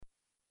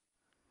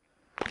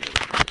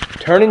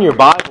Turn in your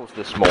Bibles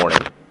this morning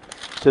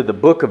to the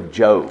book of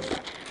Job.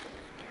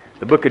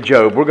 The book of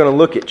Job. We're going to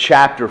look at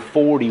chapter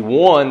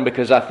 41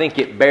 because I think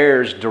it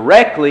bears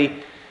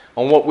directly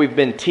on what we've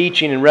been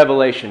teaching in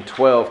Revelation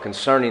 12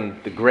 concerning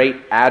the great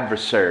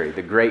adversary,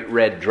 the great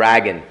red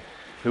dragon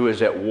who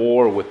is at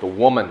war with the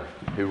woman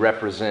who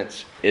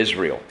represents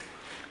Israel,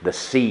 the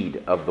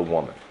seed of the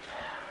woman.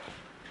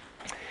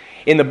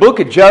 In the book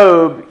of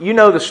Job, you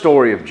know the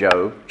story of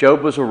Job.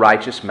 Job was a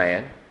righteous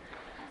man.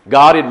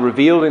 God had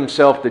revealed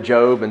Himself to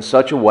Job in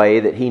such a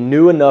way that he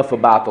knew enough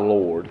about the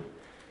Lord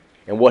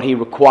and what He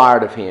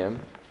required of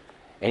him,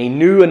 and he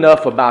knew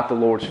enough about the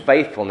Lord's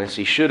faithfulness,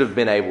 he should have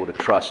been able to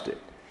trust it.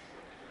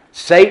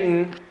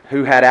 Satan,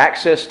 who had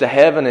access to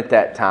heaven at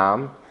that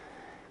time,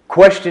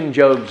 questioned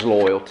Job's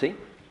loyalty,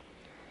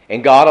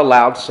 and God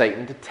allowed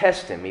Satan to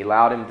test him. He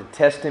allowed him to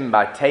test him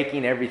by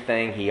taking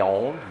everything he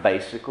owned,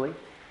 basically,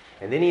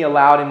 and then He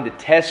allowed him to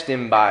test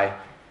him by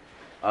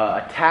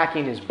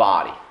attacking his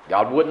body.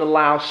 God wouldn't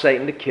allow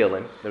Satan to kill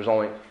him. There's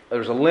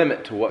a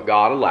limit to what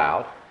God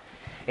allowed.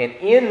 And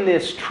in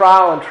this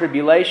trial and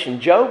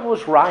tribulation, Job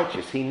was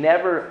righteous. He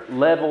never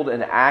leveled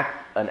an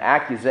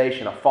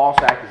accusation, a false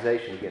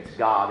accusation against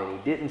God, and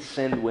he didn't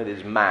sin with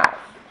his mouth.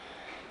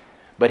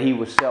 But he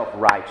was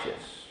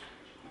self-righteous.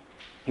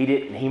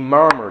 He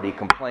murmured, he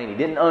complained, he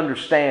didn't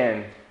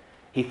understand.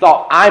 He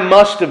thought, I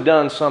must have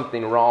done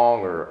something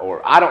wrong,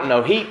 or I don't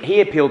know.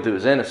 He appealed to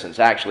his innocence,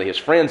 actually. His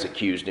friends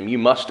accused him, you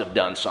must have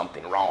done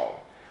something wrong,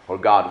 or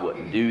God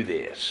wouldn't do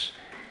this.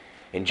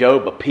 And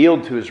Job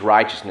appealed to his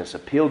righteousness,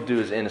 appealed to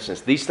his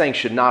innocence. These things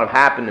should not have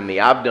happened to me.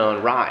 I've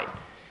done right.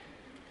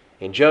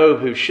 And Job,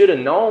 who should have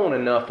known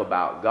enough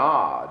about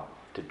God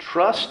to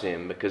trust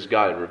Him because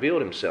God had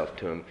revealed Himself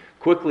to him,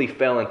 quickly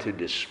fell into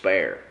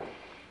despair.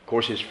 Of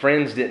course, his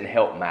friends didn't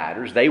help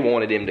matters. They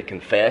wanted him to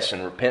confess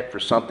and repent for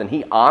something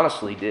he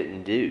honestly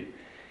didn't do.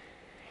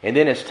 And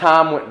then as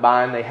time went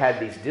by and they had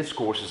these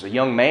discourses, a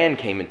young man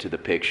came into the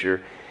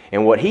picture,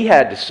 and what he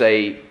had to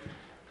say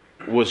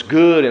was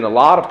good in a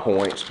lot of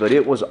points, but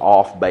it was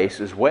off base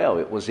as well.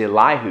 It was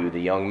Elihu, the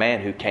young man,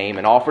 who came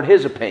and offered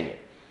his opinion.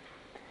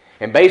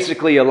 And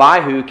basically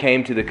Elihu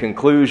came to the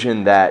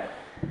conclusion that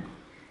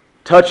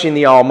touching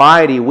the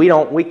Almighty,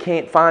 we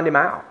can't find Him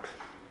out.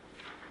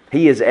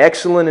 He is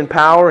excellent in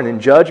power and in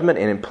judgment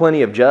and in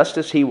plenty of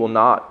justice. He will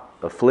not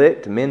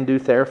afflict. Men do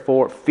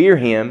therefore fear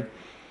Him.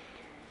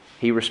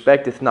 He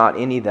respecteth not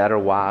any that are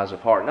wise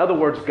of heart. In other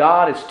words,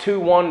 God is too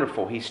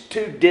wonderful. He's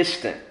too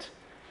distant.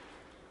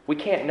 We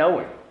can't know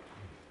Him.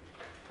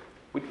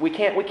 We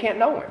can't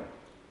know Him.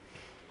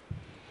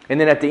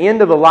 And then at the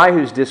end of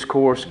Elihu's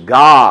discourse,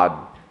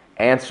 God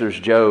answers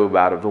Job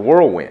out of the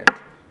whirlwind.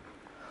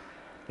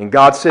 And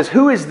God says,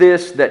 who is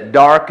this that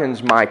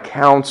darkens my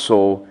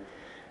counsel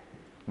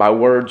by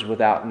words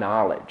without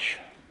knowledge?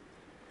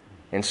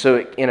 And so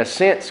it, in a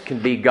sense, can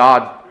be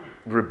God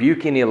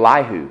rebuking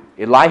Elihu.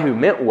 Elihu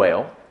meant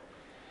well.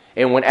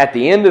 And when at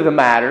the end of the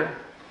matter,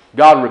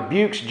 God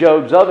rebukes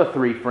Job's other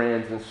three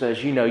friends and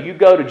says, you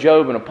go to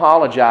Job and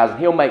apologize and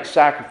he'll make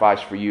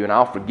sacrifice for you and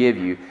I'll forgive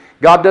you.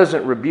 God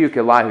doesn't rebuke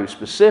Elihu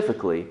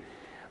specifically,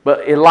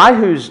 but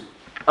Elihu's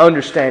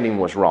understanding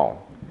was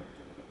wrong.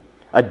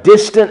 A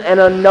distant and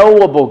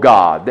unknowable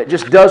God that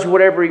just does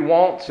whatever He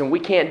wants and we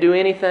can't do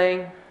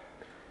anything.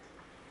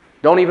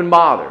 Don't even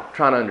bother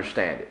trying to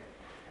understand it.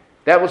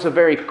 That was a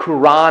very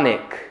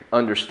Quranic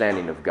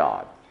understanding of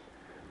God.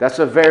 That's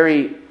a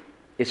very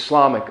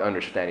Islamic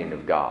understanding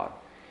of God.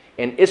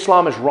 And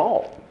Islam is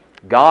wrong.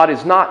 God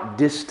is not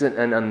distant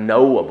and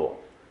unknowable.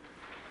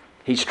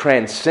 He's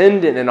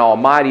transcendent and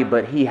almighty,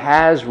 but He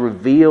has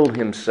revealed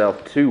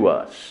Himself to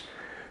us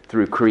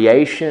through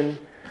creation,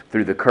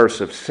 through the curse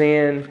of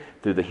sin,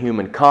 through the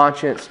human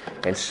conscience,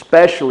 and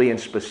especially and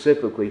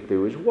specifically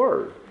through His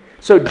Word.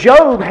 So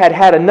Job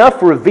had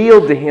enough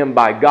revealed to him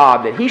by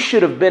God that he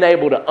should have been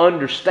able to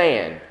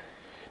understand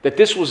that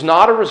this was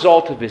not a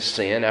result of his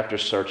sin after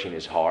searching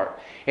his heart,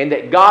 and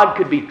that God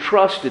could be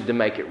trusted to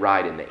make it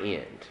right in the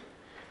end.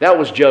 That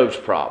was Job's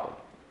problem.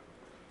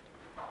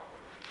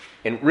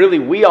 And really,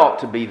 we ought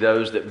to be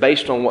those that,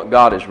 based on what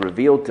God has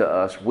revealed to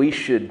us, we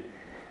should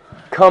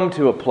come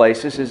to a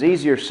place, this is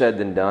easier said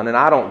than done, and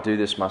I don't do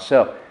this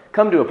myself,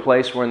 come to a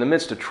place where in the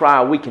midst of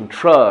trial we can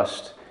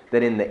trust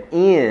that in the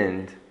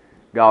end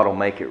God will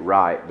make it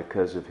right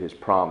because of His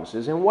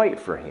promises, and wait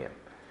for Him.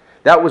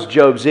 That was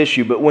Job's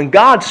issue. But when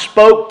God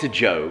spoke to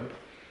Job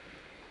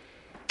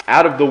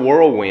out of the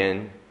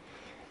whirlwind,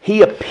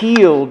 He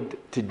appealed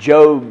to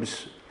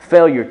Job's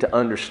failure to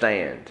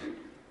understand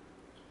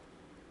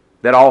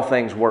that all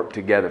things work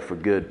together for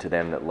good to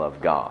them that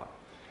love God.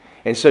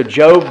 And so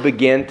God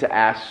began to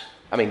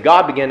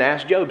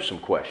ask Job some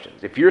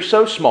questions. If you're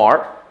so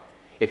smart,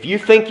 if you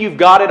think you've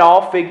got it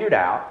all figured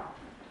out,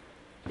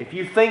 if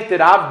you think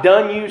that I've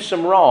done you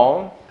some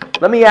wrong,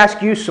 let me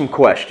ask you some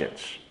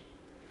questions.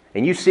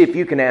 And you see if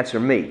you can answer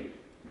me.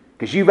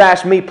 Because you've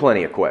asked me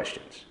plenty of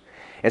questions.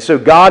 And so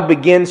God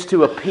begins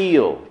to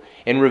appeal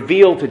and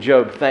reveal to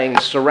Job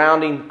things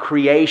surrounding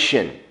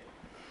creation.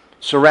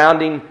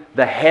 surrounding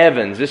the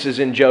heavens. This is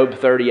in Job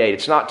 38.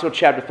 It's not till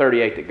chapter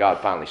 38 that God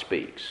finally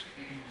speaks,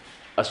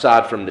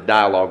 aside from the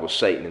dialogue with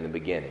Satan in the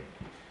beginning.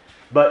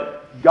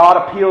 But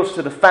God appeals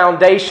to the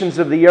foundations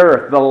of the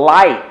earth, the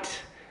light,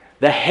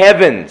 the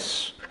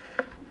heavens,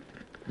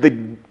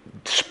 the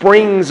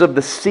springs of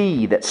the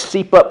sea that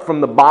seep up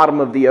from the bottom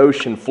of the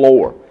ocean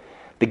floor,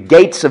 the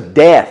gates of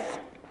death,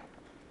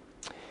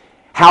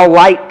 how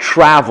light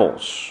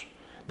travels,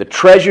 the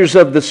treasures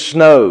of the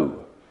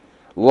snow,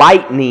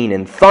 lightning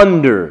and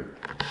thunder,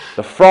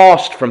 the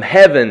frost from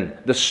heaven,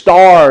 the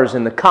stars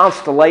and the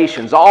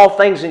constellations, all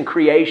things in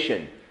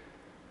creation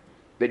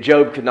that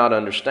Job could not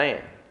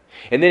understand.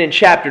 And then in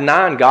chapter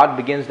 9, God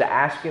begins to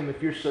ask him,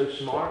 if you're so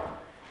smart,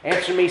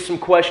 answer me some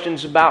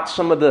questions about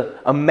some of the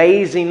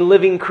amazing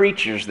living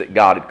creatures that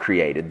God had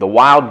created. The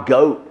wild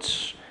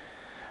goats,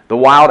 the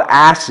wild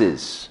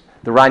asses,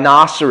 the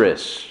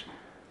rhinoceros,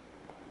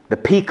 the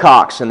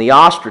peacocks and the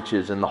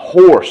ostriches and the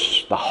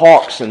horse, the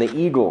hawks and the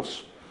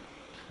eagles.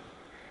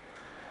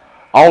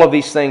 All of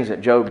these things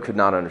that Job could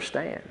not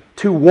understand.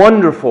 Too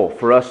wonderful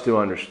for us to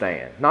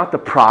understand. Not the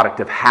product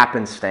of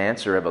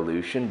happenstance or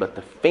evolution, but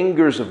the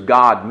fingers of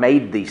God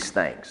made these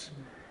things.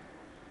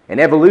 And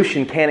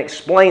evolution can't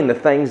explain the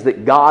things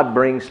that God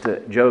brings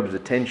to Job's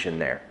attention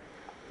there.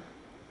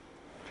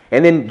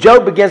 And then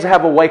Job begins to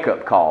have a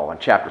wake-up call in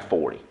chapter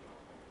 40.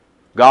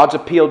 God's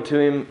appealed to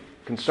him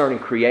concerning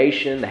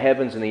creation, the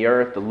heavens and the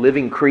earth, the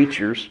living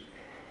creatures.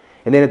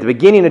 And then at the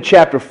beginning of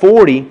chapter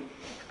 40,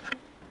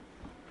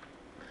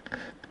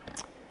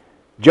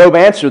 Job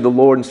answered the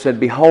Lord and said,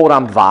 "Behold,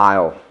 I'm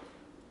vile."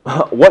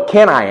 What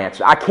can I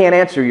answer? I can't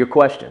answer your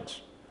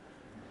questions.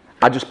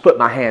 I just put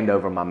my hand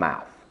over my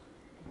mouth.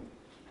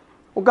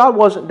 Well, God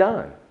wasn't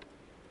done.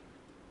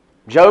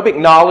 Job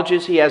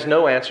acknowledges he has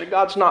no answer.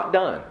 God's not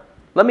done.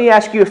 Let me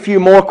ask you a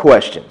few more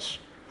questions.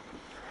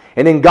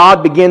 And then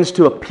God begins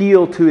to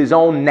appeal to His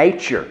own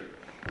nature,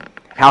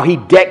 how He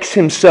decks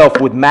Himself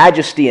with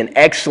majesty and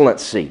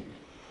excellency,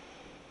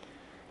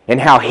 and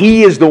how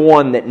He is the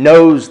one that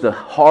knows the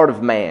heart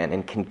of man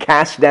and can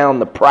cast down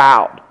the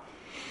proud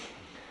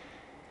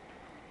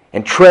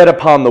and tread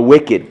upon the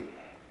wicked.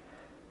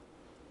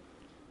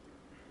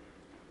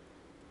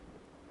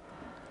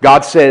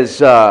 God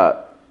says,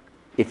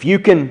 if you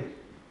can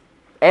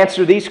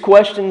answer these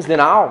questions, then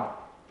I'll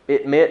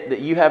admit that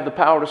you have the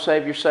power to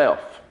save yourself.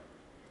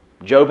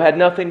 Job had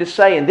nothing to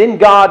say. And then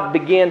God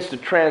begins to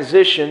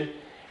transition.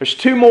 There's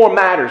two more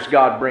matters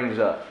God brings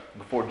up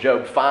before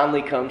Job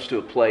finally comes to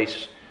a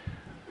place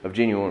of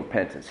genuine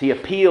repentance. He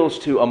appeals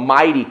to a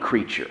mighty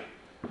creature,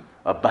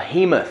 a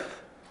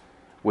behemoth,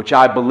 which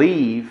I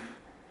believe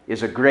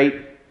is a great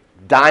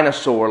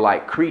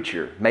dinosaur-like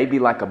creature, maybe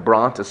like a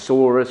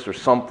brontosaurus or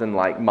something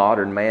like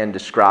modern man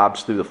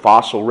describes through the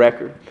fossil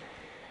record.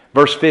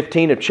 Verse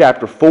 15 of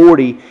chapter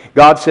 40,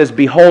 God says,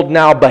 "Behold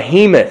now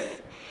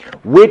behemoth,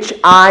 which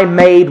I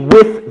made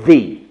with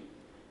thee."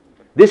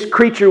 This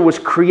creature was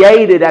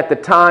created at the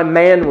time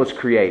man was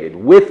created,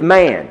 with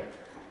man.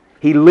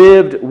 He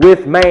lived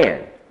with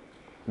man.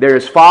 There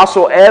is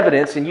fossil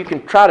evidence, and you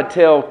can try to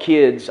tell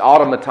kids,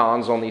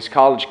 automatons on these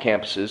college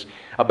campuses,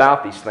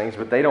 about these things,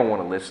 but they don't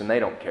want to listen. They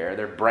don't care.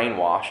 They're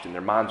brainwashed and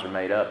their minds are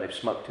made up. They've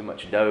smoked too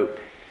much dope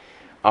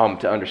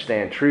to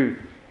understand truth.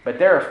 But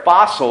there are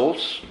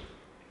fossils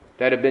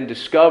that have been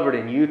discovered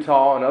in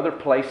Utah and other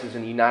places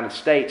in the United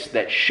States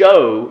that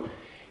show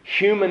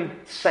human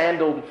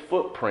sandaled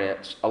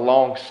footprints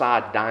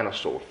alongside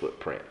dinosaur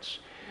footprints.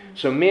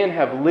 So men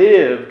have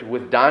lived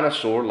with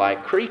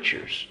dinosaur-like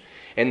creatures.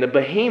 And the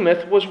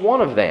behemoth was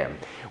one of them.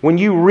 When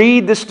you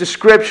read this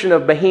description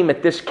of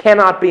behemoth, this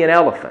cannot be an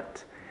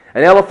elephant.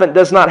 An elephant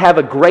does not have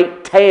a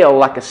great tail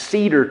like a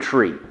cedar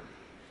tree.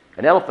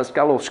 An elephant's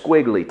got a little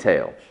squiggly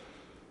tail.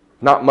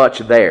 Not much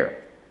there.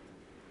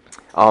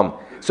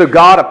 So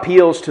God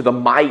appeals to the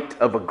might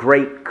of a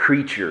great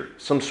creature,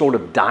 some sort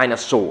of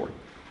dinosaur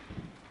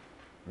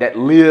that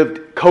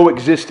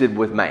coexisted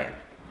with man.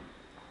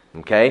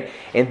 Okay?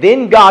 And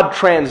then God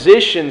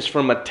transitions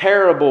from a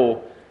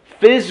terrible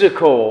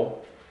physical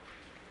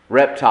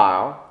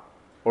reptile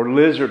or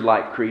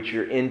lizard-like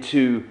creature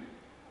into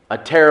a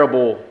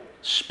terrible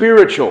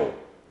spiritual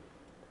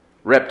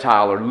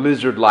reptile or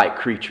lizard-like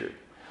creature.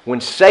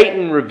 When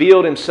Satan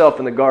revealed himself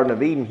in the Garden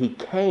of Eden, he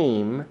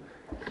came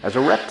as a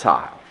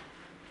reptile.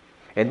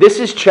 And this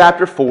is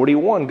chapter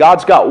 41.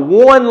 God's got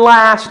one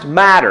last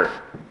matter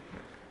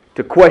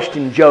to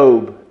question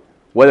Job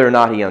whether or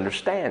not he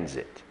understands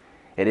it.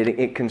 And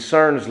it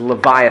concerns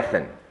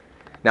Leviathan.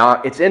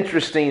 Now, it's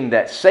interesting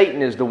that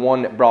Satan is the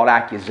one that brought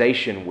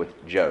accusation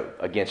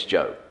against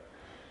Job.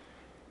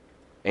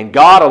 And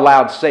God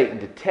allowed Satan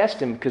to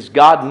test him because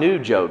God knew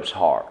Job's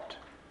heart.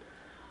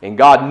 And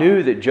God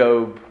knew that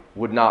Job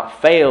would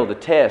not fail the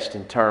test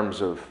in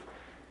terms of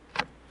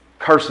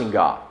cursing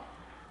God.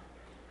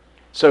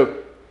 So,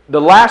 the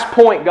last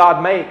point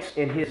God makes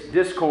in His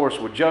discourse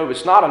with Job,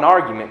 it's not an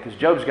argument because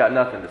Job's got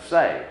nothing to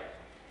say,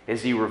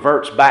 as he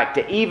reverts back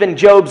to even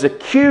Job's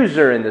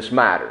accuser in this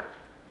matter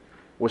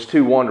was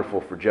too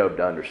wonderful for Job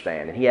to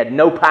understand. And he had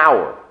no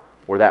power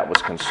where that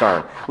was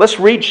concerned. Let's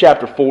read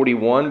chapter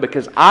 41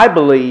 because I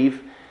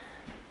believe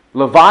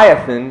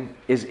Leviathan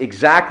is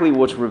exactly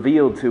what's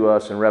revealed to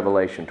us in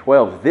Revelation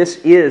 12. This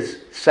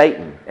is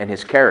Satan and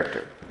his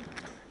character.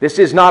 This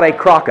is not a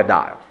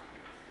crocodile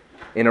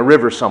in a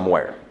river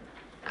somewhere,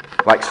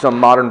 like some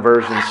modern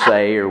versions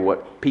say or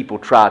what people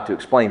try to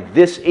explain.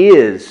 This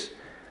is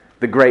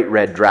the great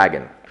red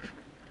dragon.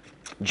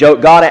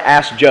 God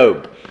asked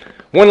Job,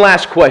 one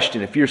last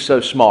question if you're so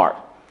smart.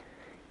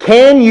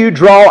 Can you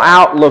draw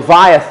out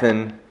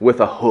Leviathan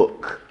with a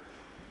hook?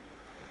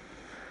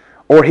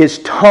 Or his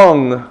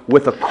tongue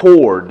with a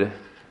cord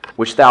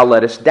which thou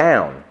lettest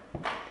down?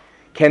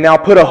 Can thou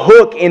put a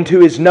hook into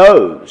his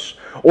nose,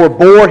 or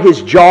bore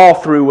his jaw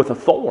through with a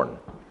thorn?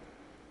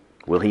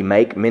 Will he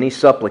make many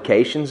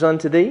supplications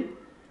unto thee?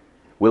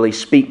 Will he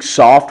speak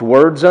soft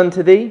words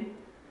unto thee?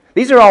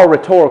 These are all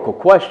rhetorical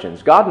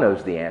questions. God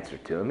knows the answer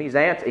to them. He's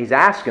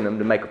asking them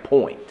to make a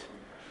point.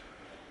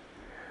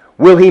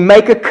 Will he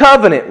make a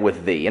covenant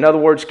with thee? In other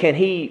words, can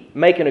he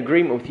make an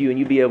agreement with you and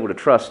you be able to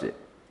trust it?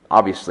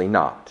 Obviously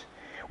not.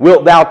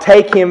 Wilt thou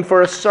take him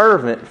for a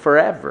servant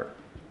forever?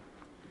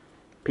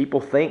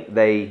 People think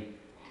they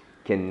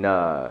can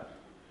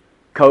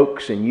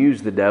coax and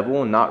use the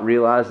devil and not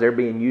realize they're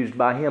being used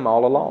by him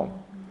all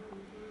along.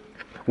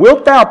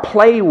 Wilt thou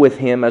play with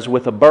him as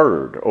with a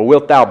bird, or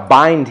wilt thou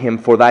bind him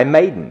for thy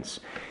maidens?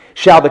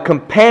 Shall the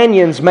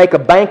companions make a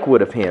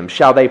banquet of him?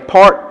 Shall they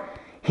part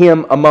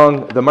him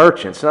among the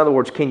merchants? In other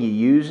words, can you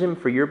use him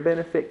for your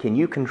benefit? Can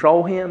you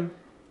control him?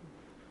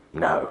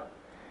 No.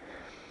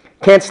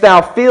 Canst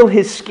thou fill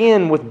his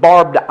skin with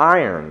barbed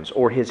irons,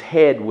 or his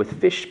head with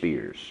fish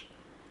spears?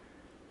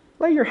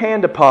 Lay your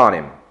hand upon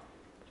him.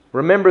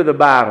 Remember the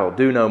battle,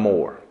 do no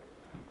more.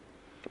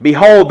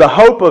 Behold, the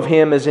hope of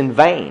him is in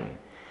vain.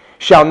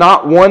 Shall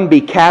not one be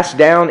cast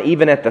down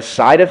even at the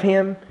sight of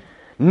him?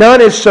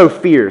 None is so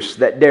fierce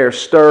that dare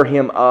stir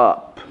him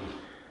up.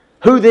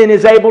 Who then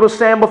is able to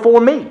stand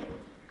before me?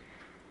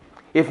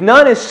 If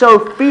none is so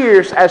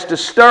fierce as to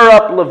stir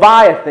up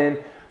Leviathan,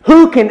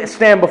 who can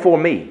stand before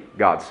me?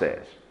 God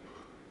says.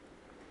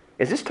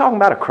 Is this talking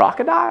about a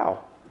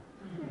crocodile?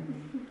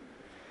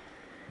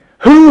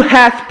 Who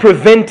hath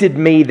prevented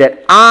me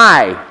that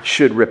I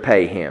should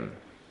repay him?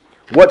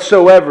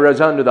 Whatsoever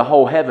is under the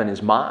whole heaven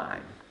is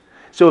mine.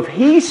 So if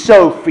he's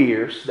so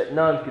fierce that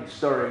none can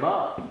stir him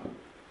up,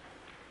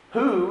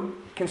 who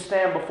can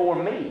stand before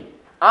me?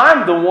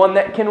 I'm the one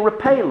that can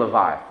repay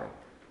Leviathan.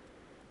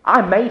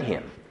 I made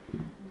him.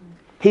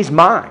 He's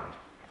mine.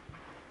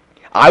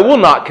 I will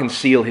not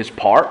conceal his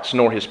parts,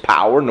 nor his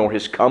power, nor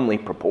his comely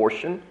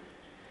proportion.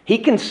 He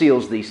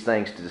conceals these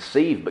things to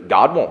deceive, but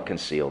God won't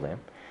conceal them.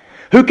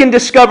 Who can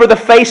discover the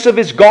face of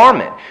his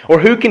garment? Or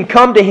who can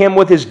come to him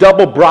with his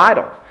double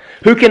bridle?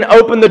 Who can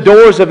open the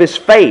doors of his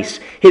face?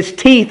 His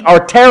teeth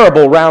are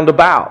terrible round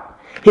about.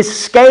 His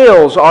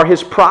scales are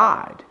his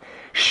pride,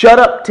 shut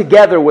up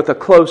together with a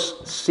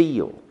close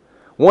seal.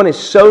 One is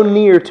so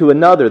near to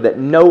another that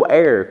no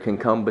air can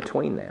come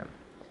between them.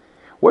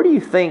 Where do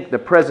you think the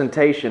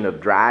presentation of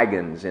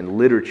dragons in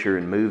literature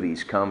and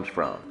movies comes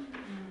from?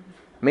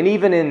 I mean,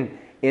 even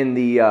in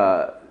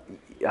the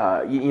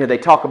they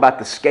talk about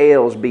the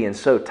scales being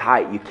so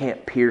tight you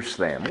can't pierce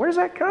them. Where's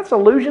that? That's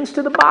allusions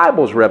to the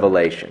Bible's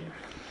revelation.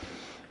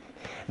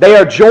 They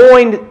are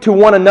joined to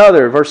one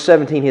another, verse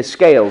 17, his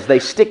scales. They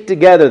stick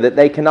together that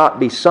they cannot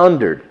be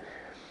sundered.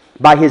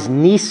 By his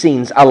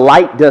neesings a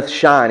light doth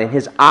shine, and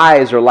his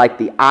eyes are like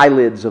the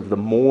eyelids of the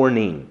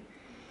morning.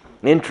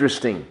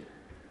 Interesting.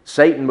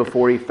 Satan,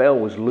 before he fell,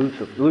 was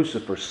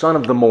Lucifer, son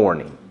of the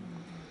morning.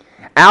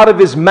 Out of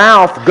his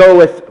mouth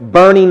goeth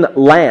burning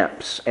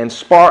lamps, and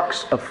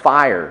sparks of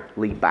fire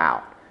leap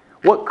out.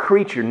 What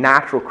creature,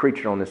 natural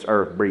creature on this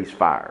earth breathes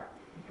fire?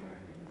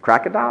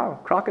 Crocodile?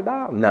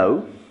 Crocodile?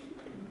 No.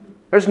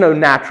 There's no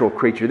natural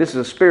creature. This is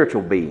a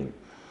spiritual being.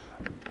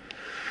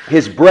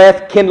 His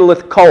breath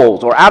kindleth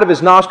coals, or out of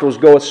his nostrils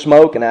goeth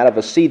smoke, and out of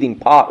a seething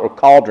pot or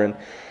cauldron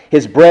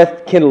his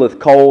breath kindleth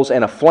coals,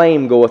 and a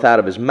flame goeth out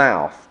of his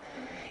mouth.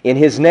 In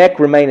his neck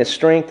remaineth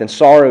strength, and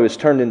sorrow is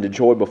turned into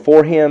joy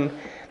before him.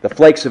 The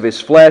flakes of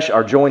his flesh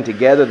are joined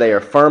together, they are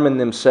firm in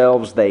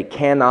themselves, they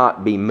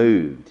cannot be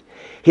moved.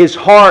 His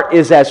heart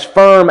is as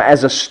firm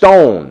as a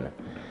stone,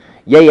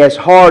 yea, as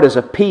hard as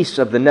a piece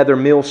of the nether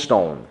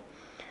millstone.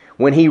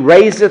 When he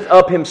raiseth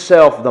up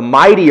himself, the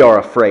mighty are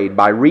afraid.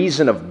 By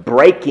reason of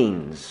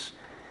breakings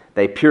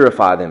they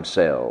purify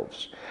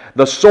themselves.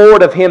 The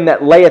sword of him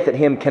that layeth at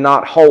him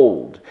cannot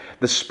hold,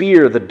 the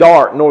spear, the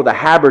dart, nor the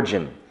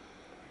habergeon.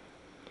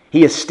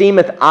 He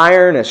esteemeth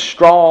iron as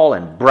straw,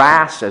 and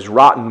brass as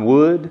rotten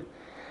wood.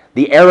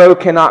 The arrow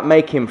cannot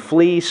make him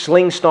flee.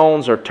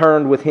 Slingstones are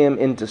turned with him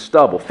into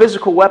stubble.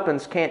 Physical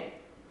weapons can't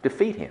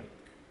defeat him.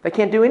 They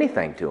can't do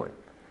anything to him.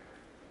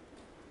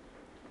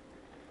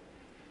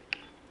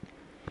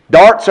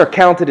 Darts are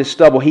counted as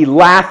stubble. He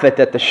laugheth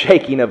at the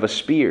shaking of a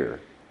spear.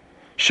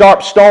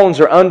 Sharp stones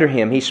are under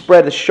him. He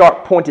spreadeth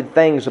sharp-pointed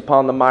things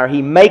upon the mire.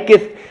 He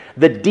maketh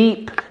the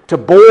deep to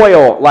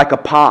boil like a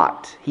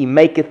pot. He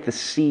maketh the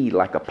sea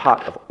like a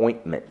pot of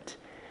ointment.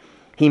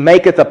 He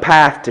maketh a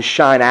path to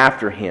shine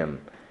after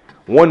him.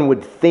 One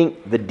would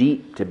think the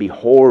deep to be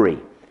hoary.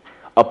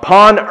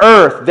 Upon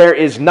earth there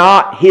is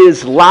not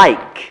his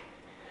like,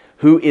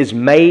 who is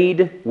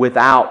made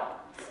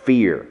without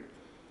fear.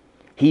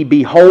 He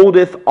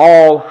beholdeth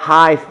all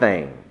high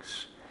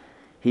things.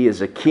 He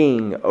is a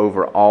king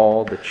over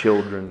all the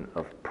children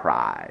of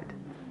pride.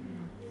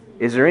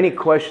 Is there any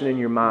question in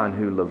your mind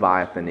who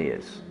Leviathan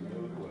is?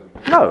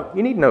 No,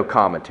 you need no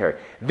commentary.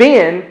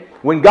 Then,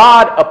 when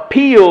God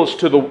appeals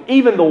to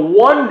even the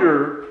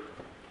wonder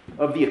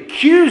of the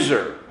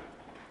accuser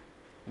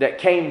that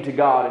came to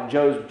God in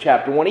Job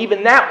chapter 1,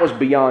 even that was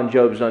beyond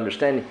Job's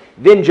understanding.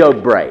 Then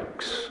Job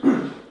breaks.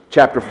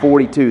 Chapter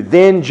 42,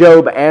 Then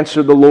Job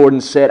answered the Lord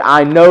and said,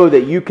 I know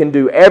that you can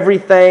do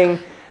everything,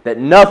 that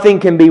nothing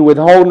can be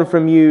withholden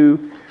from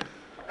you.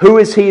 Who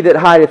is he that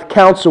hideth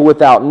counsel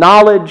without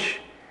knowledge?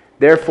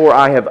 Therefore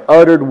I have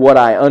uttered what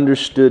I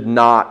understood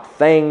not,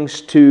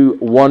 things too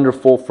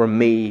wonderful for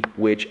me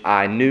which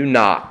I knew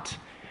not.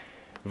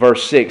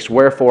 Verse 6,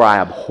 Wherefore I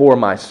abhor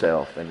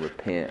myself and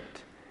repent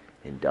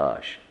in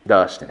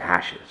dust and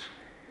ashes.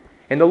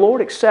 And the Lord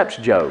accepts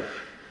Job.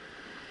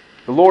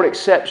 The Lord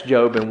accepts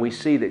Job, and we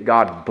see that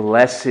God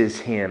blesses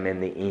him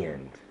in the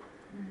end.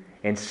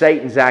 And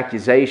Satan's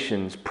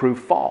accusations prove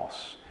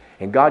false.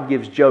 And God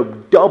gives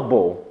Job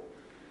double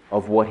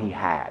of what he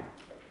had.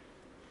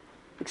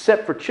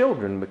 Except for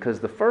children, because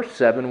the first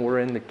 7 were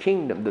in the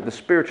kingdom, the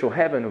spiritual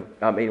heaven,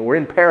 were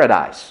in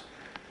paradise.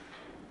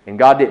 And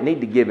God didn't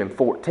need to give him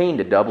 14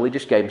 to double, He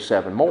just gave him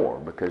 7 more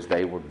because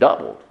they were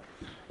doubled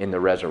in the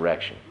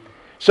resurrection.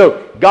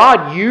 So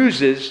God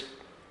uses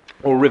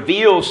or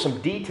reveals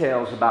some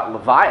details about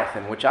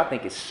Leviathan, which I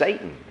think is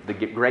Satan, the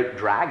great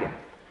dragon.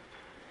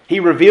 He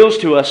reveals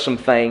to us some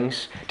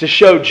things to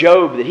show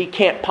Job that he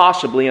can't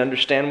possibly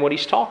understand what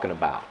he's talking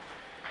about.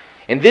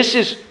 And this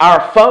is our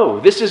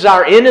foe. This is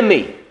our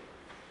enemy.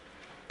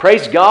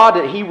 Praise God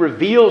that He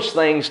reveals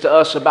things to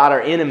us about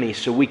our enemy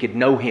so we could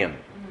know him.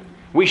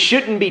 We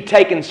shouldn't be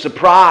taken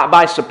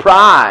by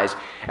surprise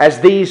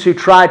as these who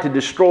try to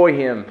destroy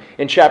him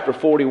in chapter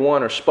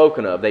 41 are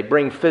spoken of. They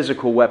bring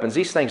physical weapons.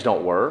 These things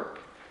don't work.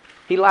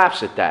 He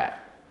laughs at that.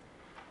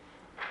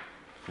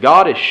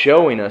 God is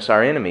showing us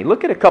our enemy.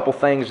 Look at a couple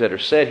things that are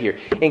said here.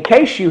 In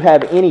case you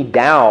have any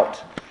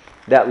doubt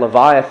that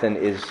Leviathan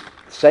is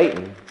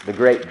Satan, the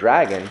great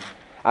dragon,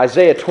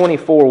 Isaiah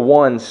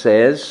 24:1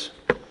 says,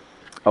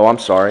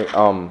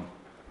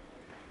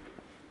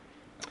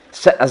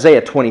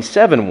 Isaiah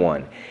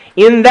 27:1.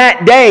 In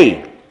that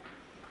day,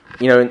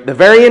 in the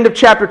very end of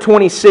chapter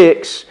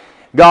 26,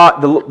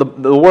 God,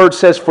 the word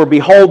says, For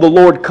behold, the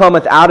Lord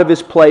cometh out of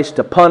His place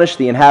to punish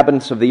the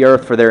inhabitants of the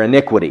earth for their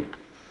iniquity.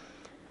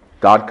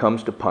 God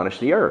comes to punish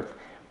the earth.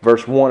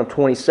 Verse 1 of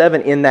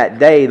 27, In that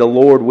day the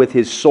Lord with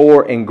His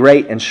sore and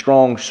great and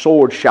strong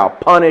sword shall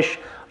punish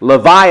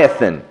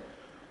Leviathan,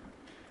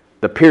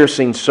 the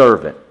piercing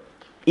serpent,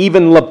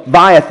 even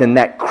Leviathan,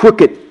 that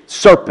crooked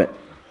serpent,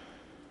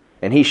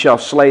 and he shall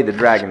slay the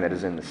dragon that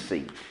is in the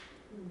sea.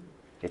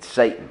 It's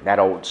Satan, that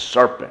old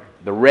serpent,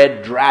 the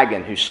red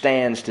dragon who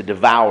stands to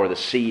devour the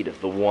seed of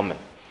the woman.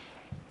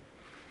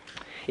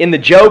 In the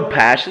Job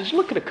passage,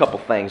 look at a couple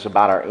things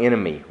about our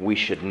enemy we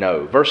should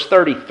know. Verse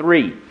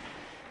 33,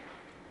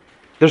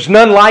 There's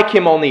none like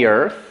him on the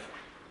earth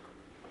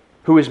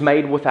who is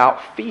made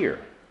without fear.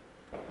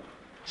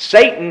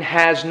 Satan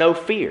has no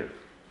fear.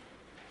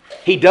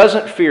 He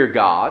doesn't fear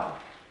God.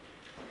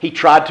 He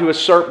tried to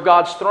usurp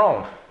God's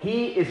throne.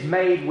 He is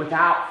made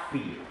without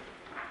fear.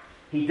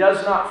 He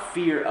does not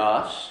fear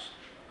us.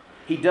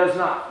 He does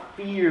not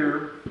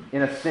fear,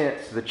 in a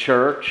sense, the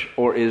church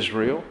or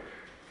Israel.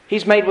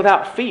 He's made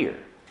without fear.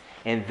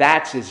 And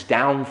that's his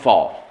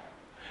downfall.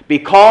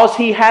 Because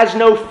he has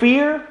no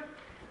fear,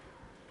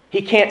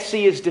 he can't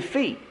see his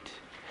defeat.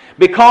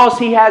 Because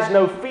he has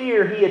no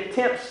fear, he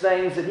attempts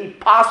things that he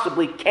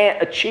possibly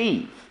can't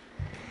achieve.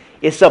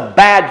 It's a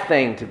bad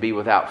thing to be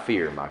without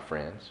fear, my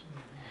friends.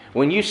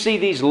 When you see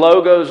these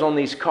logos on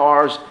these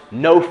cars,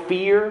 no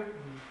fear,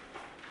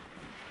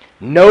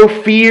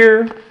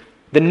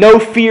 the no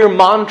fear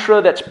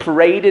mantra that's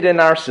paraded in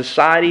our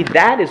society,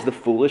 that is the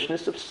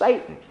foolishness of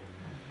Satan.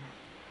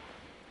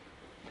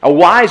 A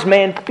wise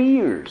man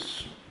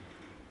fears.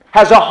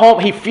 Has a home,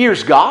 he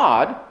fears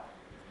God.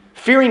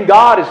 Fearing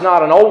God is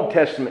not an Old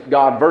Testament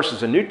God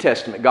versus a New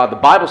Testament God. The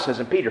Bible says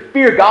in Peter,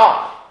 fear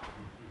God.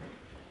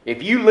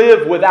 If you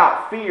live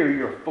without fear,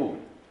 you're a fool.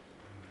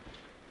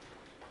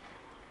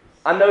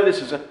 I know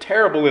this is a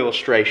terrible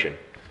illustration.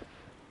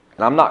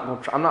 And I'm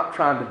not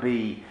trying to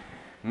be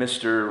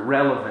Mr.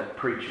 Relevant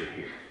Preacher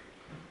here.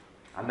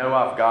 I know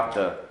I've got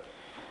the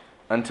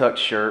untucked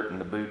shirt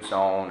and the boots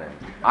on, and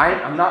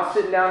I'm not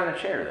sitting down in a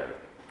chair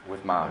though,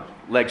 with my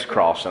legs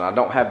crossed, and I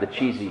don't have the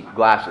cheesy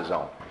glasses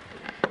on.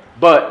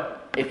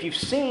 But if you've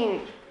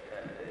seen,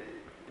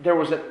 there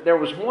was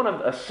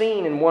a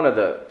scene in one of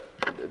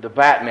the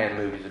Batman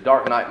movies, the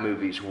Dark Knight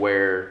movies,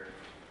 where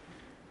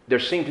there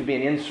seemed to be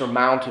an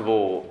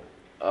insurmountable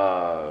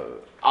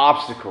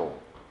obstacle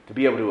to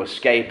be able to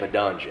escape a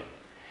dungeon.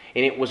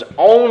 And it was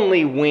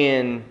only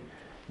when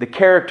the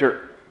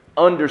character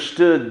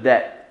understood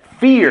that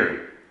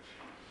fear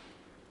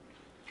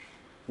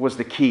was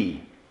the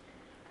key.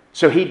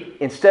 So he,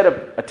 instead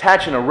of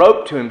attaching a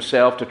rope to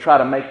himself to try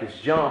to make this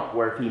jump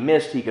where if he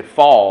missed he could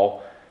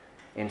fall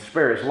and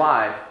spare his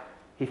life,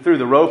 he threw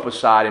the rope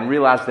aside and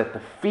realized that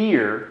the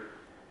fear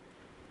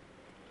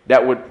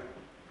that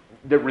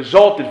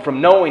resulted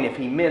from knowing if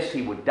he missed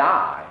he would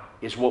die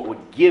is what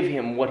would give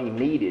him what he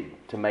needed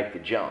to make the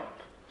jump.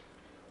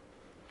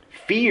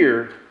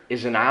 Fear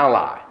is an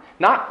ally.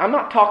 I'm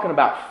not talking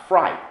about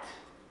fright.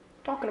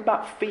 I'm talking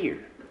about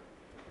fear.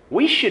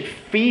 We should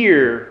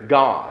fear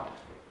God.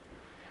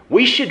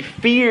 We should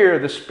fear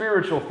the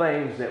spiritual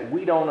things that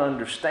we don't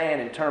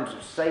understand in terms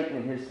of Satan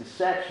and his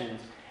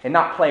deceptions and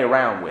not play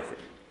around with it.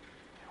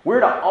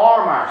 We're to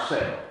arm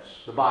ourselves,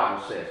 the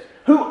Bible says.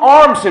 Who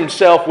arms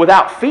himself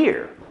without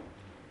fear?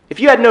 If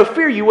you had no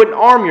fear, you wouldn't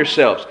arm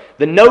yourselves.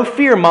 The no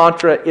fear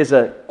mantra is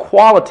a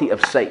quality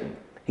of Satan.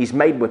 He's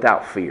made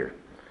without fear.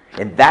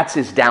 And that's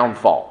his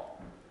downfall.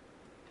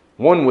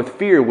 One with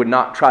fear would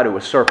not try to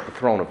usurp the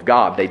throne of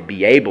God. They'd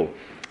be able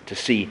to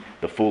see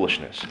the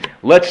foolishness.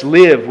 Let's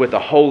live with a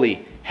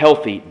holy,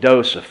 healthy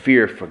dose of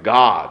fear for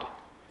God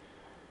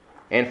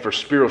and for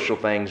spiritual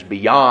things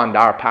beyond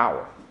our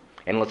power.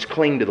 And let's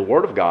cling to the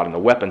Word of God and the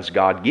weapons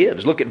God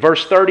gives. Look at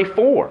verse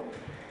 34.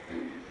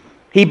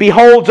 He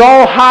beholds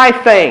all high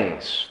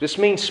things. This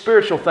means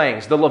spiritual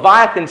things. The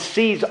Leviathan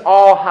sees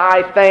all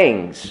high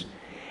things.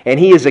 And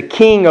he is a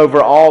king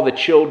over all the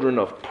children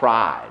of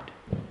pride.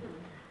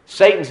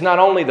 Satan's not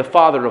only the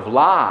father of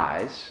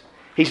lies,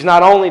 he's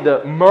not only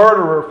the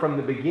murderer from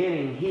the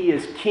beginning, he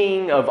is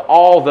king of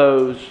all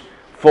those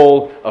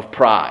full of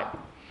pride.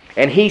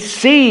 And he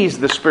sees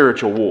the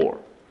spiritual war.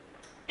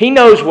 He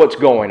knows what's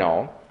going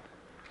on.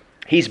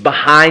 He's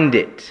behind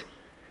it,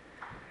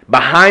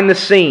 behind the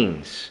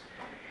scenes.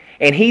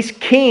 And he's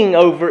king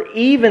over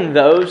even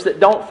those that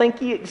don't think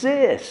he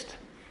exists.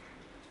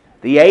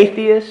 The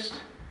atheists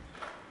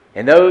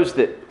and those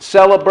that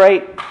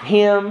celebrate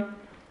him,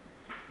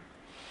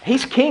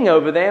 he's king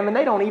over them and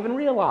they don't even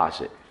realize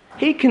it.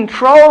 He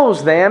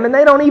controls them and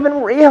they don't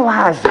even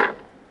realize it.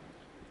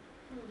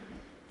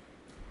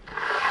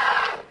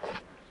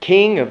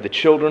 King of the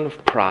children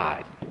of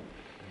pride.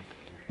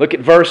 Look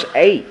at verse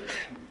 8.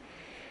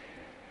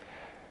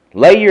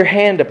 Lay your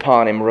hand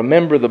upon him,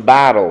 remember the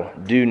battle,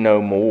 do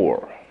no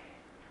more.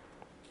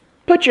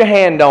 Put your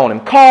hand on him,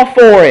 call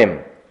for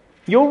him.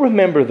 You'll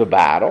remember the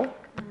battle,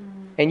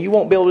 and you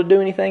won't be able to do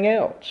anything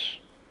else.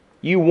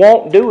 You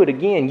won't do it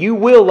again. You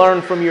will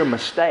learn from your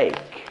mistake,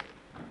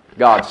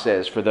 God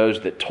says, for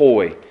those that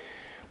toy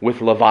with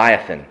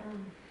Leviathan.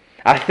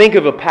 I think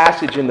of a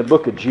passage in the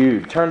book of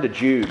Jude. Turn to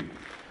Jude.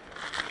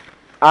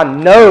 I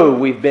know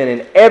we've been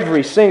in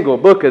every single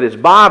book of this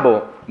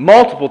Bible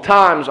multiple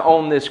times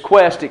on this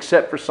quest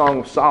except for Song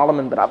of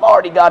Solomon, but I've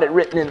already got it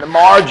written in the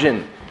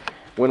margin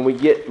when we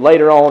get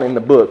later on in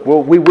the book.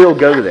 Well, we will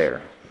go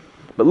there.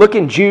 But look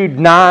in Jude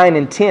 9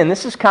 and 10.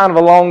 This is kind of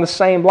along the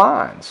same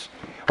lines.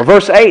 Well,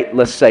 verse 8,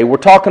 let's say, we're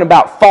talking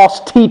about false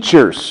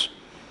teachers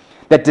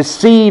that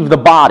deceive the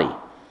body,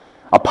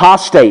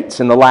 apostates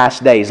in the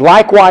last days.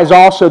 Likewise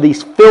also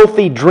these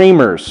filthy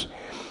dreamers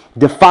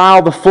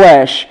defile the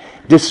flesh,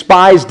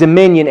 despise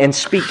dominion, and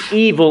speak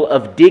evil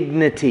of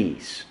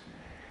dignities.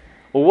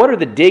 Well, what are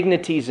the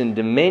dignities and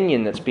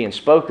dominion that's being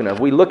spoken of?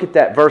 We look at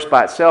that verse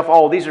by itself.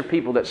 Oh, these are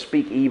people that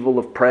speak evil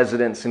of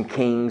presidents and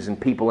kings and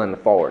people in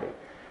authority.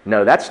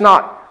 No, that's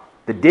not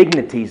the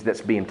dignities that's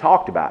being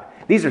talked about.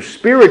 These are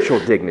spiritual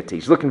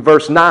dignities. Look in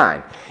verse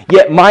 9.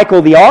 Yet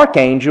Michael the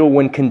archangel,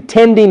 when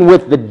contending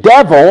with the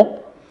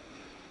devil,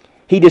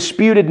 he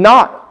disputed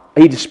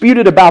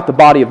about the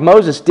body of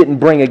Moses, didn't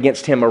bring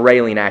against him a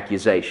railing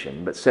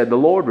accusation, but said, the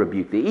Lord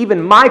rebuke thee.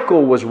 Even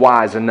Michael was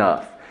wise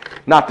enough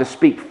not to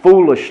speak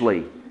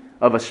foolishly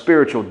of a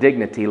spiritual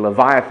dignity,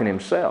 Leviathan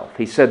himself.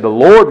 He said, the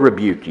Lord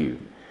rebuke you.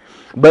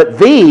 But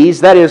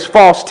these, that is,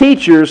 false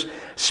teachers,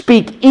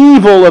 speak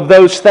evil of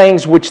those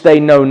things which they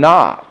know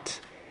not,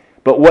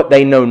 but what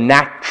they know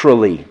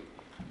naturally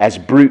as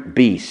brute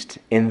beasts.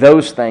 In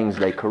those things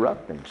they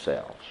corrupt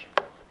themselves.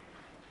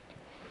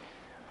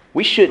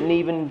 We shouldn't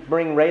even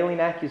bring railing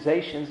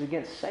accusations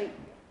against Satan.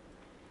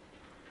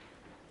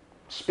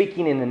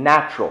 Speaking in the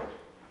natural,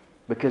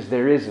 because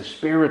there is a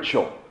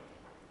spiritual.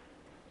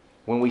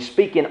 When we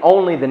speak in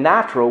only the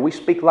natural, we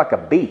speak like a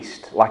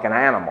beast, like an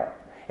animal.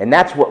 And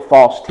that's what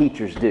false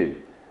teachers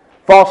do.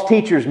 False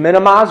teachers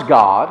minimize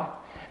God,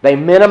 they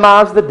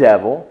minimize the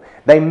devil,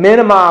 they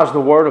minimize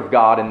the Word of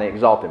God, and they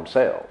exalt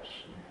themselves.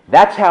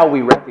 That's how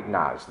we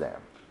recognize them.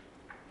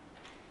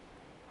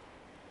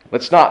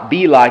 Let's not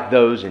be like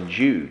those in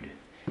Jude.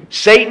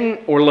 Satan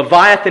or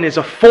Leviathan is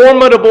a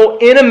formidable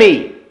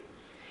enemy.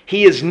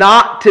 He is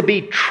not to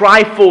be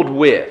trifled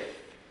with.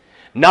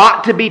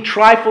 Not to be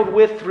trifled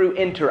with through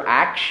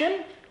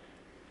interaction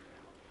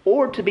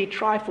or to be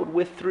trifled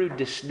with through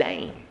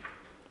disdain.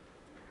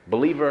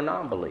 Believer or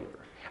non-believer.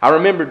 I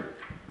remember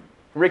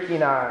Ricky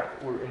and I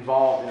were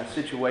involved in a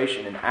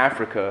situation in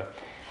Africa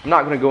I'm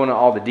not going to go into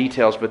all the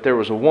details, but there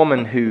was a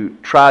woman who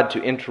tried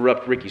to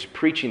interrupt Ricky's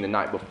preaching the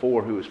night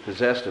before who was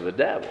possessed of a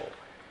devil.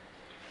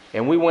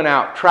 And we went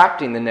out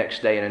tracting the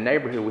next day in a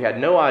neighborhood. We had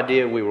no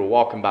idea we were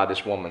walking by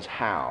this woman's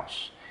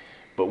house.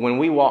 But when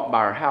we walked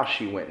by her house,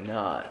 she went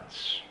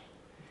nuts.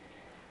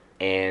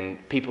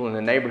 And people in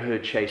the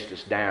neighborhood chased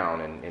us down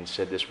and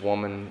said, this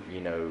woman,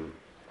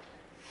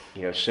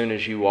 as soon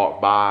as you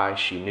walked by,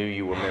 she knew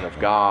you were men of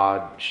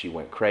God. She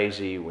went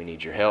crazy. We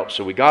need your help.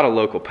 So we got a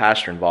local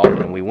pastor involved,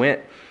 and we went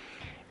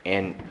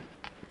and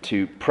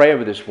to pray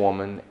over this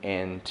woman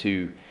and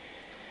to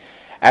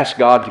ask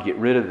God to get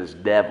rid of this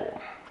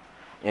devil.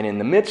 And in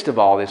the midst of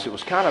all this, it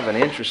was kind of an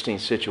interesting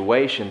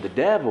situation. The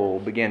devil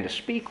began to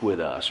speak with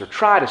us, or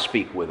try to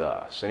speak with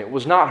us. And it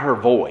was not her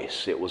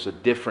voice. It was a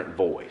different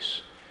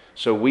voice.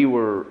 So we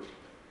were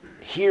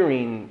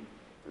hearing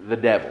the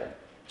devil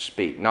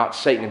speak, not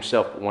Satan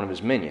himself, but one of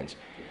his minions.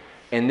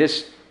 And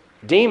this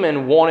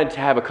demon wanted to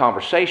have a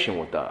conversation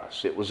with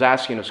us. It was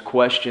asking us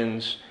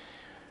questions.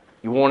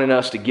 He wanted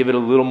us to give it a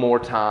little more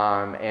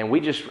time. And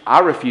I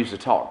refused to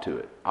talk to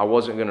it. I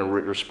wasn't going to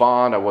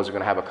respond. I wasn't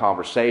going to have a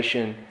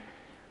conversation.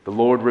 The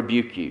Lord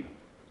rebuke you.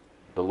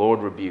 The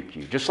Lord rebuke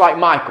you. Just like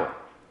Michael.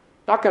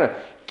 Not going to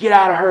get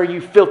out of her, you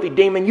filthy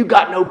demon. You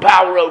got no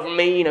power over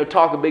me.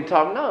 Talk a big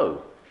talk.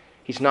 No.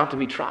 He's not to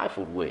be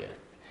trifled with.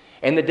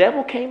 And the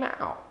devil came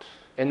out.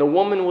 And the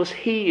woman was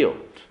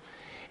healed.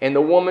 And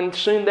the woman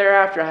soon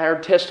thereafter had her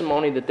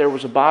testimony that there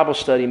was a Bible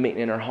study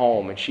meeting in her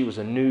home. And she was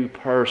a new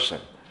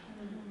person.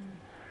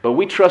 But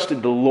we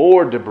trusted the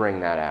Lord to bring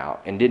that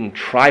out. And didn't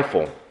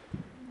trifle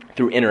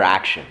through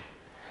interaction.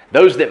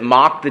 Those that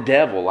mock the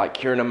devil, like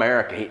here in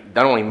America, they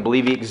don't even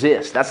believe he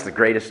exists. That's the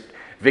greatest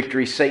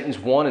victory Satan's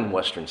won in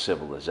Western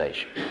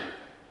civilization.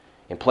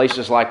 In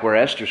places like where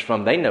Esther's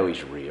from, they know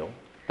he's real.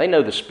 They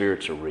know the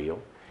spirits are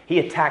real. He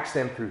attacks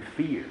them through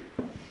fear.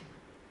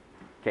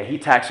 Okay, he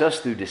attacks us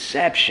through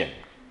deception.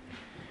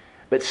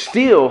 But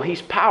still,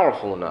 he's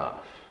powerful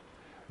enough.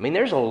 I mean,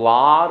 there's a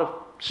lot of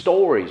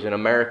stories in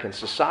American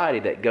society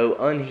that go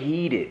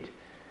unheeded,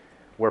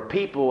 where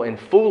people in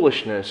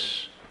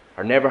foolishness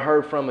are never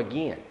heard from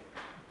again.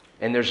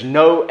 And there's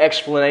no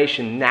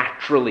explanation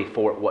naturally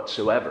for it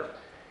whatsoever.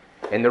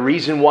 And the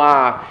reason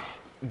why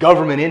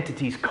government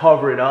entities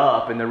cover it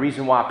up and the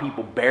reason why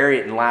people bury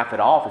it and laugh it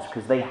off is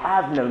because they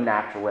have no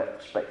natural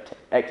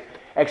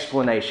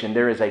explanation.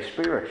 There is a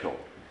spiritual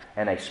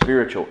and a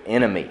spiritual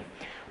enemy.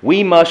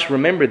 We must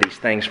remember these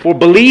things. For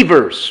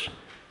believers,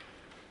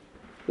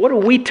 what are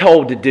we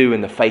told to do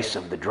in the face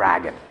of the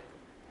dragon,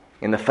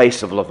 in the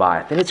face of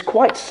Leviathan? It's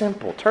quite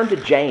simple. Turn to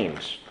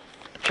James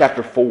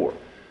chapter 4.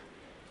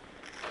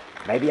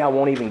 Maybe I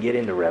won't even get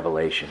into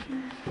Revelation.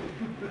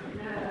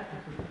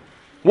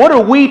 What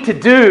are we to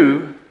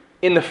do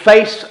in the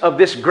face of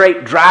this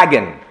great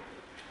dragon?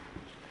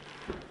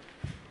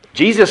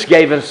 Jesus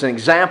gave us an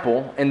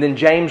example, and then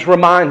James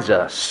reminds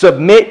us.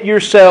 Submit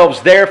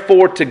yourselves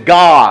therefore to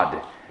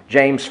God.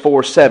 James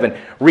 4:7.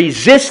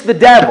 Resist the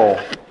devil,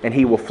 and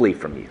he will flee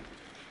from you.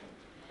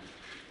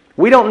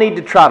 We don't need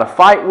to try to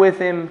fight with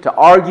him, to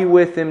argue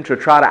with him, to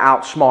try to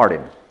outsmart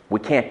him. We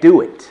can't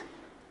do it.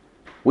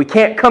 We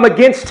can't come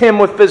against him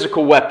with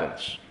physical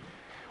weapons.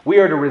 We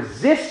are to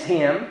resist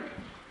him,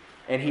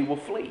 and he will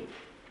flee.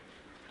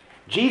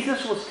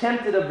 Jesus was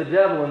tempted of the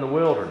devil in the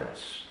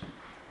wilderness.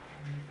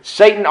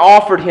 Satan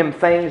offered him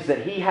things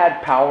that he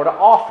had power to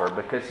offer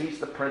because he's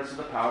the prince of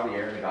the power of the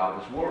air and the God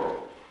of this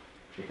world.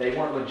 If they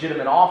weren't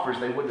legitimate offers,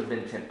 they wouldn't have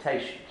been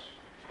temptations.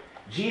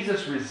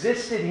 Jesus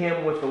resisted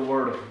him with the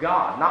Word of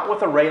God, not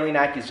with a railing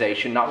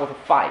accusation, not with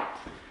a fight.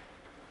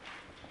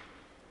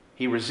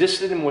 He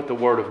resisted him with the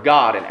Word of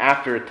God, and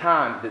after a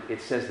time,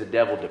 it says the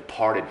devil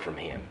departed from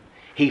him.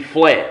 He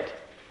fled.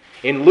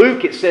 In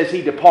Luke, it says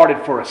he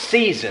departed for a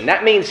season.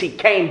 That means he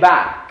came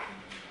back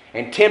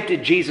and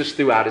tempted Jesus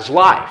throughout his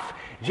life.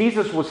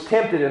 Jesus was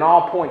tempted in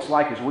all points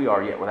like as we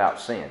are, yet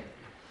without sin.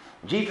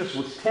 Jesus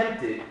was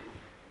tempted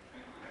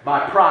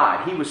by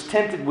pride. He was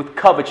tempted with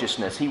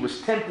covetousness. He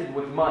was tempted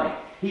with money.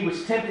 He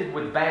was tempted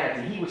with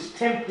vanity. He was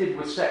tempted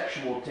with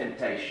sexual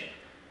temptation.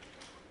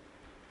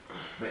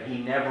 But he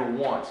never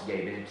once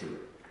gave in to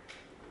it.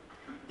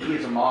 He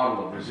is a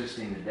model of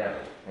resisting the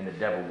devil, and the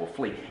devil will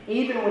flee.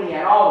 Even when he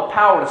had all the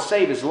power to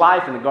save his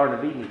life in the Garden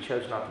of Eden, he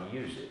chose not to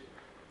use it.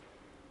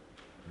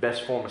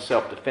 Best form of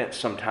self-defense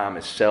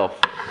sometimes is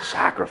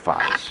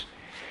self-sacrifice.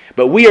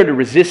 But we are to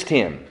resist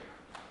him,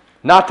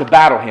 not to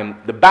battle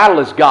him. The battle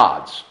is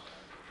God's.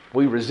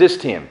 We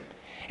resist him.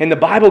 And the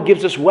Bible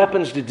gives us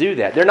weapons to do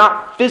that. They're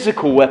not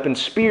physical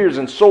weapons, spears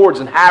and swords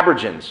and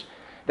habergeons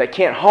that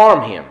can't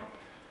harm him.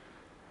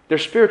 They're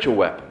spiritual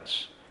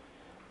weapons.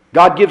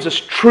 God gives us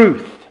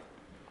truth.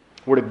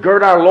 We're to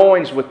gird our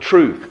loins with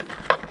truth,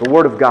 the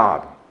Word of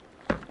God.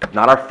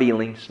 Not our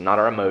feelings, not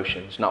our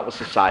emotions, not what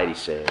society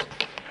says.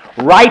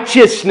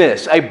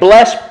 Righteousness, a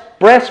blessed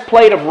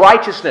breastplate of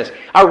righteousness.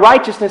 Our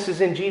righteousness is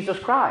in Jesus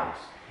Christ.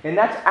 And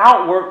that's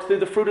outworked through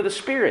the fruit of the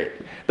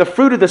Spirit. The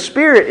fruit of the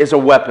Spirit is a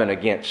weapon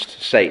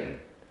against Satan.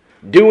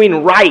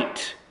 Doing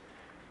right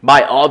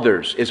by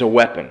others is a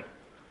weapon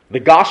The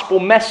gospel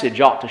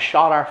message ought to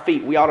shod our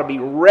feet. We ought to be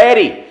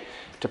ready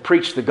to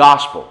preach the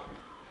gospel.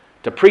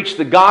 To preach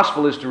the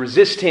gospel is to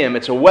resist him.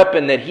 It's a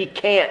weapon that he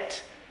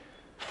can't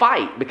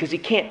fight because he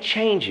can't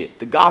change it.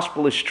 The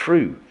gospel is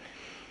true.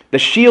 The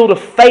shield of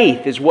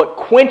faith is what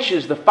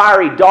quenches the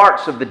fiery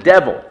darts of the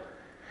devil.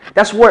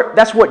 That's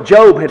what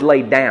Job had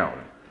laid down.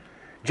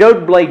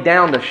 Job laid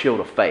down the shield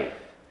of faith.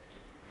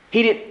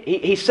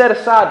 He set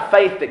aside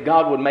faith that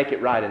God would make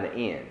it right in the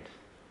end.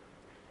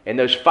 And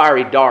those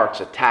fiery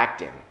darts attacked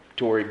him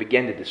to where he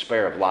began to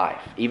despair of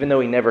life, even though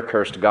he never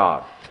cursed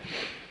God.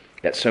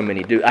 That so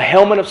many do. A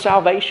helmet of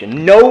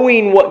salvation.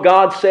 Knowing what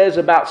God says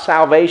about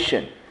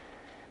salvation,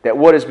 that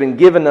what has been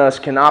given us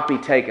cannot be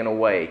taken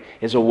away,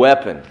 is a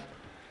weapon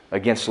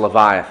against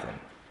Leviathan.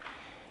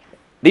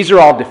 These are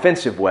all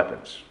defensive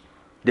weapons.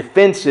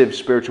 Defensive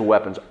spiritual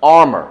weapons.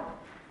 Armor.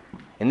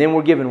 And then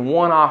we're given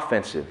one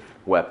offensive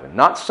weapon.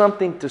 Not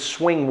something to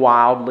swing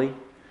wildly,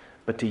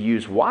 but to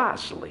use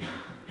wisely.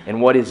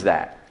 And what is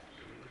that?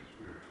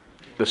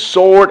 The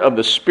sword of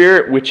the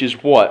Spirit, which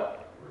is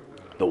what?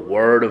 The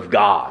Word of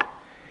God.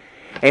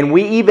 And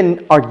we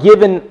even are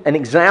given an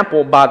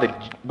example by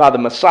the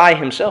Messiah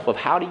himself of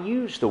how to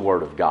use the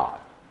Word of God.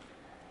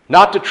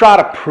 Not to try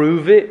to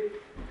prove it,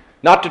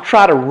 not to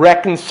try to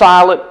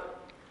reconcile it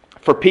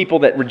for people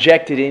that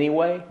reject it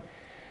anyway.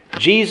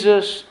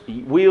 Jesus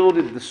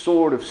wielded the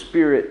sword of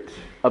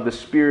the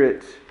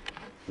Spirit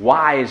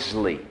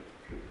wisely.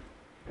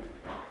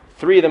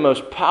 3 of the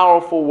most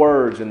powerful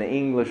words in the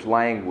English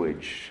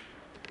language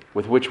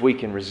with which we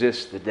can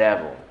resist the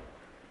devil.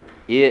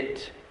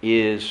 It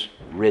is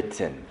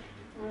written.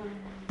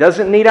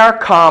 Doesn't need our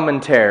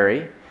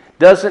commentary,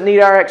 doesn't need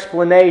our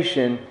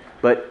explanation,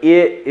 but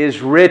it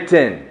is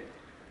written.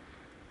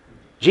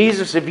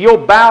 Jesus, if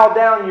you'll bow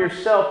down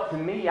yourself to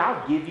me,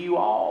 I'll give you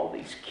all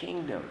these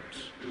kingdoms.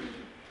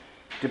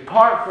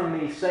 Depart from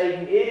me,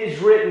 Satan. It is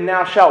written,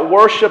 thou shalt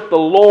worship the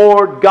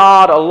Lord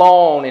God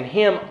alone, and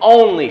Him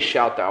only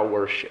shalt thou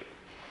worship.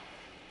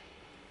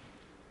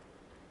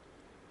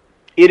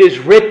 It is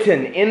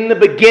written, in the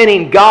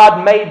beginning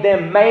God made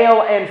them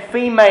male and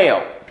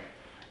female.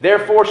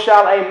 Therefore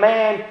shall a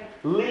man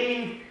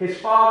leave his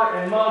father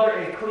and mother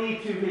and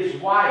cleave to his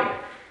wife,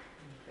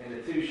 and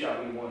the two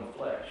shall be one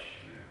flesh.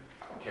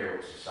 I don't care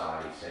what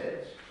society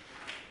says.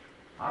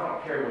 I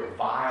don't care what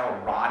vile,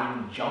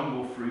 rotting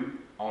jungle fruit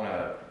on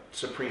a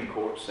Supreme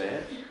Court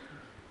says.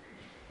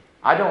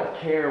 I don't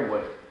care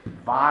what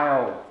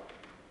vile,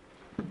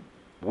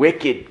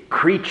 wicked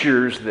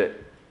creatures that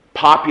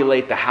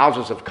populate the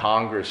houses of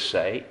Congress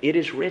say. It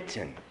is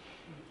written.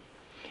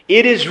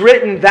 It is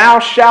written, thou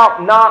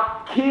shalt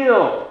not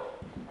kill.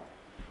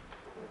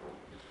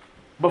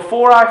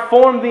 Before I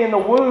formed thee in the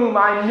womb,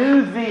 I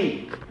knew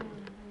thee.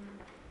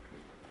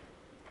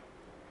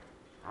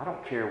 I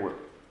don't care what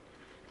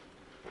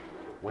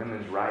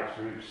women's rights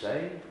groups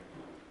say.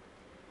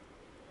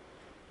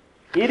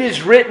 It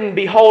is written,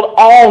 behold,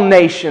 all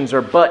nations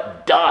are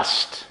but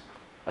dust,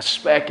 a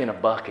speck in a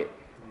bucket.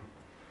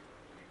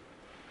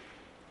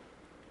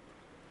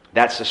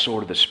 That's the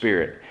sword of the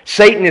Spirit.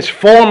 Satan is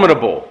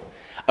formidable.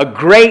 A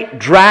great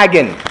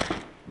dragon.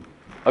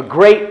 A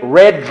great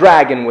red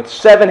dragon with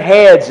 7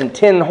 heads and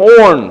 10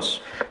 horns.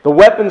 The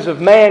weapons of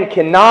man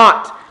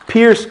cannot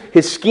pierce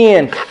his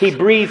skin. He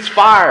breathes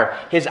fire.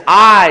 His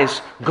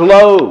eyes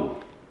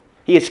glow.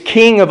 He is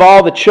king of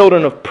all the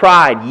children of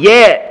pride.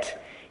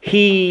 Yet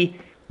he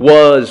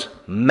was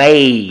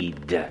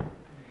made.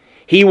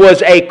 He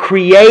was a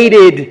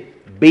created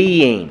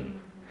being.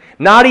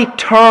 Not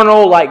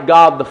eternal like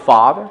God the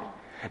Father.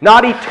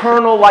 Not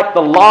eternal like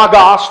the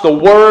Logos, the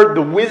Word,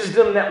 the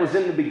wisdom that was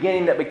in the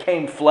beginning that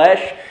became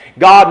flesh.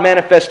 God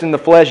manifest in the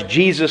flesh,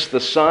 Jesus the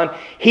Son.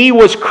 He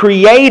was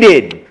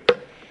created.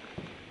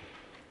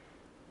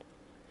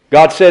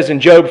 God says in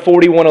Job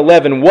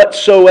 41:11,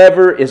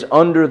 whatsoever is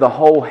under the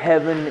whole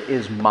heaven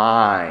is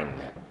mine,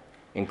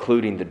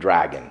 including the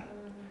dragon,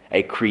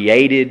 a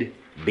created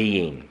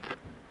being.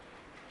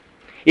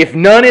 If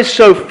none is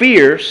so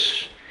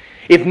fierce,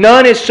 if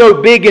none is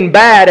so big and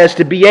bad as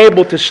to be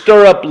able to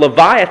stir up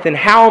Leviathan,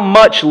 how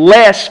much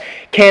less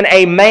can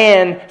a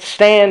man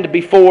stand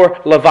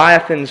before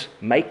Leviathan's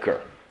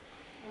maker?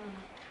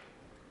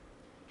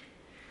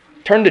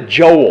 Turn to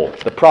Joel,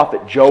 the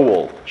prophet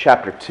Joel,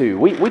 chapter 2.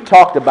 We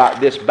talked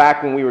about this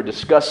back when we were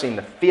discussing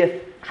the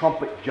 5th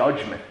trumpet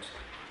judgment.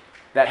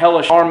 That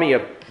hellish army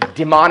of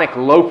demonic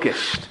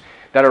locusts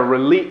that are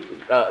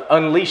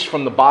unleashed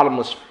from the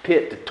bottomless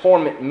pit to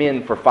torment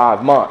men for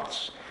 5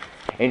 months.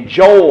 And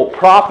Joel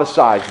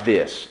prophesies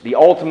this. The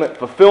ultimate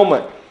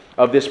fulfillment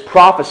of this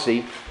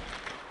prophecy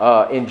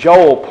in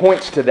Joel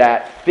points to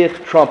that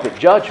 5th trumpet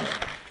judgment.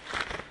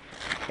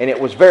 And it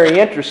was very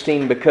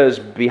interesting because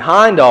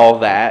behind all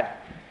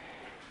that,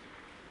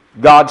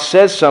 God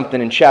says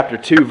something in chapter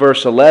 2,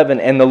 verse 11,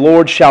 and the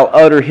Lord shall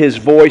utter His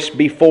voice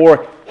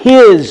before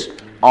His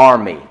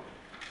army.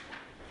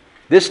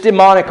 This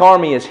demonic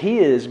army is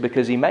His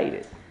because He made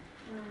it.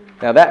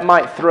 Now that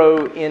might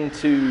throw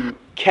into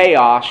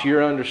chaos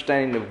your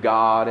understanding of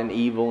God and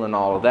evil and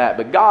all of that.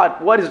 But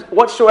God,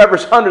 whatsoever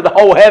is under the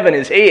whole heaven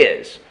is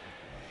His.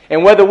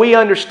 And whether we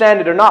understand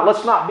it or not,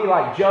 let's not be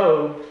like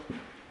Job.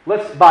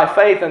 Let's, by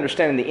faith,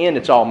 understand in the end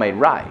it's all made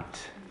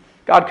right.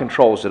 God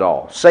controls it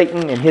all.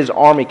 Satan and his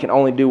army can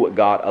only do what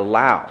God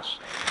allows.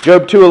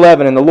 Job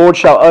 2:11, and the Lord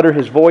shall utter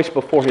His voice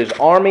before His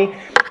army,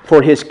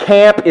 for His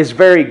camp is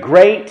very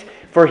great,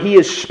 for He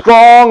is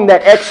strong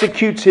that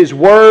executes His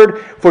word,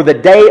 for the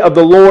day of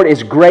the Lord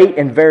is great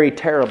and very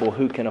terrible.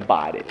 Who can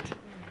abide it?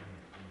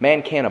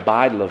 Man can't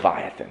abide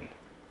Leviathan.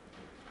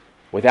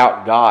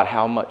 Without God,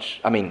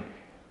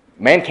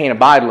 man can't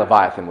abide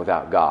Leviathan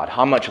without God.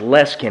 How much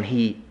less can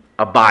he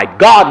abide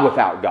God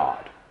without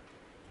God?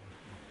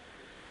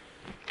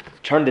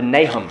 Turn to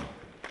Nahum.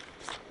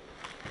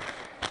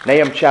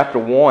 Nahum chapter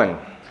 1,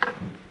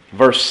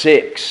 verse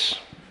 6.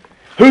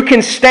 Who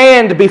can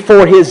stand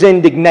before His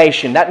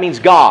indignation? That means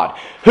God.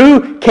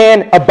 Who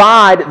can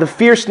abide the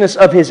fierceness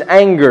of His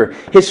anger?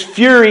 His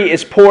fury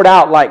is poured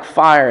out like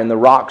fire, and the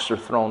rocks are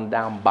thrown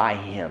down by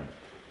Him.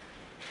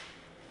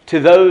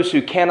 To those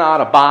who cannot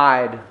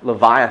abide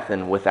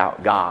Leviathan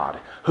without God,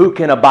 who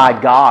can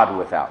abide God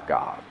without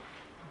God?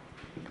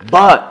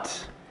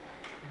 But,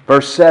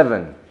 verse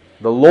 7,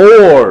 the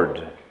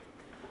Lord,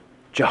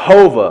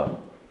 Jehovah,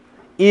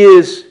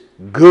 is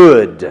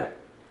good,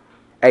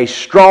 a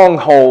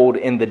stronghold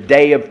in the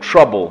day of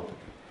trouble,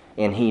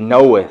 and He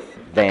knoweth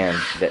them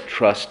that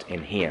trust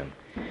in Him.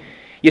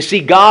 You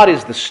see, God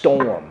is the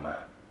storm,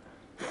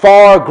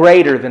 far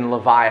greater than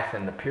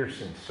Leviathan, the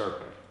piercing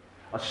serpent.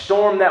 A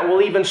storm that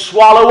will even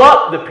swallow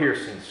up the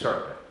piercing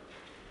serpent.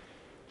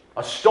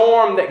 A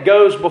storm that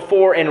goes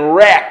before and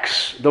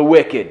wrecks the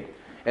wicked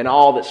and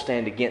all that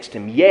stand against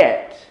Him.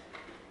 Yet,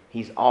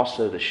 He's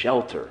also the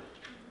shelter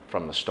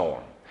from the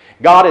storm.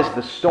 God is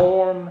the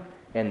storm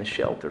and the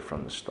shelter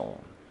from the storm.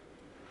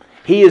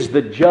 He is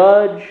the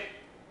judge,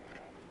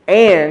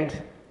 and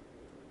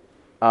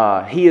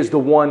He is the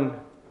one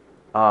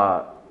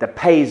that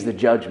pays the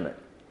judgment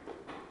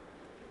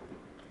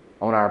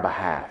on our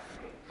behalf.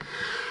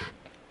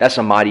 That's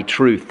a mighty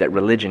truth that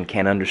religion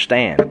can't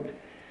understand.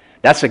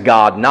 That's a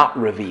God not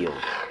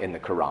revealed in the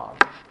Quran.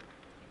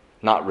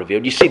 Not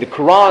revealed. You see, the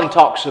Quran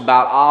talks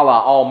about Allah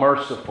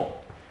all-merciful,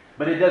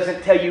 but it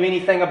doesn't tell you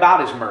anything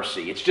about His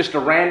mercy. It's just a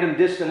random,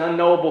 distant,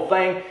 unknowable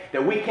thing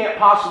that we can't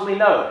possibly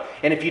know.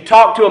 And if you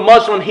talk to a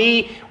Muslim,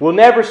 he will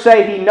never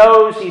say he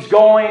knows he's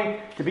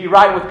going to be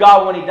right with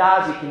God when he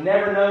dies. He can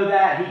never know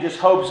that. He just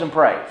hopes and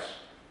prays.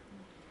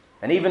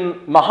 And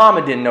even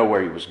Muhammad didn't know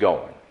where he was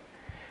going.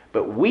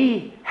 But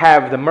we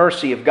have the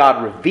mercy of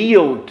God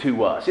revealed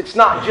to us. It's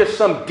not just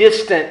some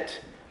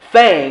distant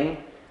thing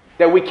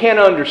that we can't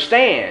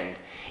understand.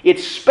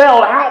 It's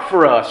spelled out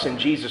for us in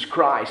Jesus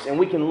Christ, and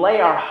we can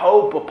lay our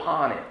hope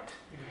upon it.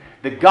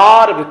 The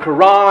God of the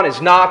Quran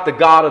is not the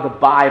God of the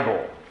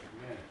Bible.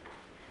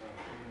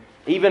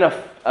 Even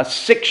a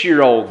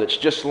 6-year-old that's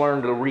just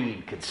learned to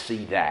read could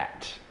see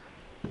that.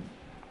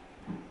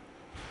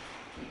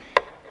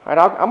 All right,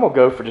 I'm going to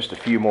go for just a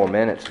few more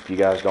minutes if you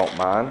guys don't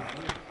mind.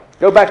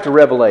 Go back to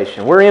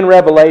Revelation. We're in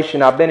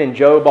Revelation. I've been in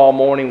Job all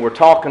morning. We're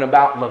talking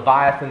about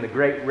Leviathan, the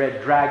great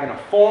red dragon, a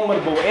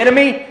formidable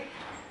enemy.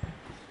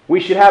 We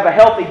should have a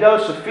healthy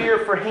dose of fear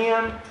for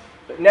him,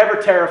 but never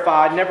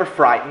terrified, never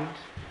frightened.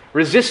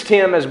 Resist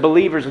him as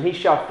believers, and he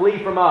shall flee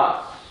from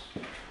us.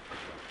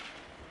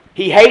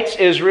 He hates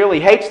Israel.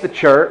 He hates the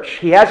church.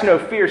 He has no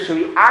fear, so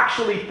he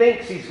actually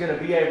thinks he's going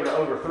to be able to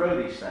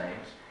overthrow these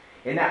things.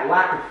 And that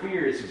lack of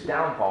fear is his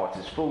downfall. It's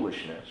his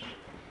foolishness.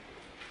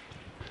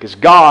 Because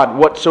God,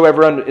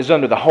 whatsoever is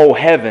under the whole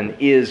heaven,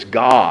 is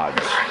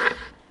God's.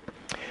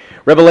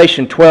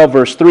 Revelation 12,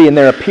 verse 3, and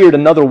there appeared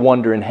another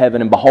wonder in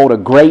heaven, and behold, a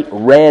great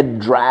red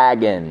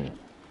dragon.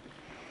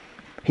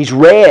 He's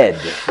red.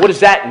 What does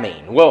that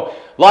mean? Well,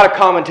 a lot of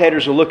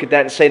commentators will look at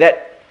that and say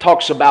that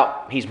talks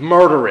about he's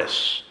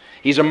murderous.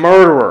 He's a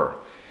murderer.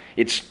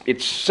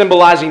 It's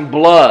symbolizing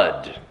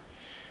blood.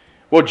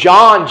 Well,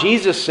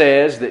 Jesus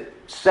says that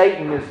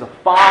Satan is the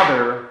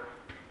father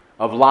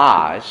of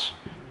lies.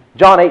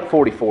 John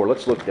 8:44.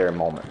 Let's look there a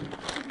moment.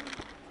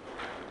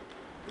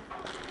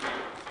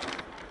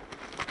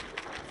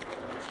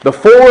 The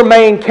four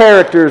main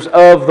characters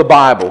of the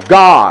Bible.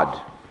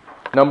 God,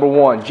 number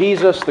 1.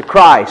 Jesus, the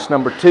Christ,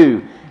 number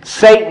 2.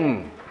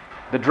 Satan,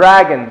 the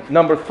dragon,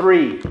 number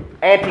 3.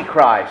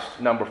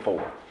 Antichrist, number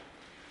 4.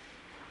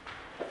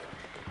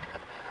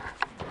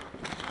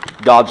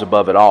 God's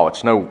above it all.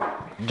 It's no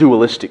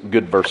dualistic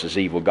good versus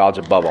evil. God's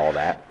above all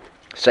that.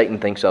 Satan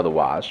thinks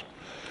otherwise.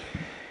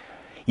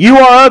 You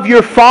are of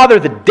your father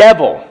the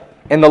devil,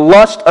 and the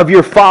lust of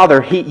your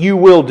father you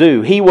will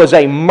do. He was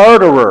a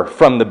murderer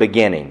from the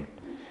beginning,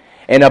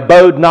 and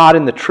abode not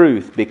in the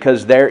truth,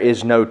 because there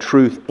is no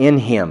truth in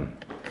him.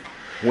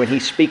 When he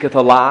speaketh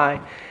a lie,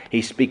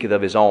 he speaketh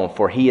of his own,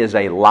 for he is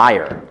a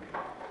liar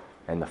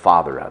and the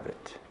father of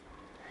it.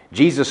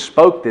 Jesus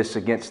spoke this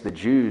against the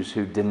Jews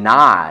who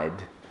denied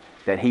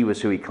that he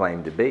was who he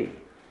claimed to be.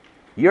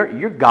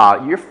 Your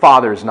God, your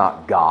father is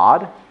not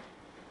God.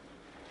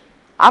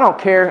 I don't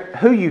care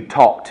who you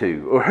talk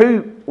to or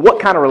what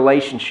kind of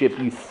relationship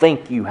you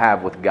think you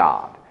have with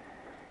God.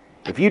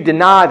 If you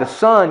deny the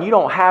Son, you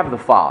don't have the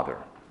Father.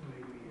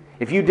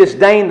 If you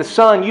disdain the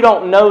Son, you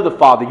don't know the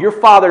Father. Your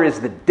father is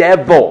the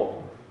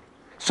devil.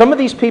 Some of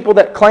these people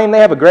that claim they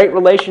have a great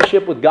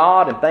relationship with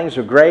God and things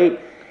are great,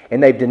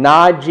 and they've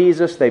denied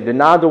Jesus, they've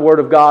denied the Word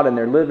of God, and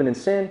they're living in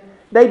sin,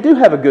 they do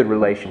have a good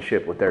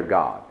relationship with their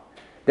God.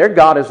 Their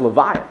God is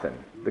Leviathan,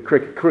 the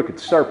crooked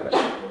serpent.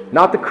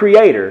 Not the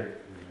Creator,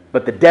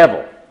 but the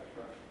devil.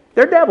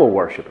 They're devil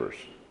worshipers.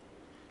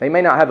 They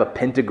may not have a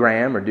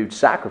pentagram or do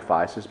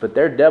sacrifices, but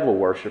they're devil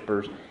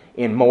worshipers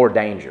in more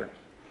danger,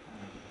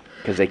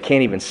 because they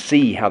can't even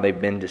see how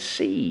they've been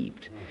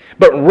deceived.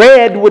 But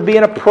red would be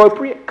an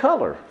appropriate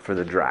color for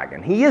the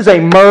dragon. He is a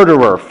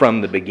murderer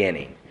from the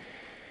beginning.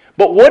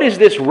 But what is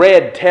this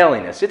red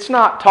telling us? It's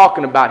not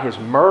talking about his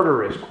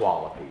murderous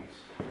qualities.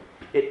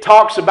 It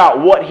talks about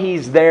what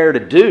he's there to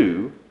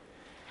do.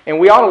 And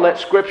we ought to let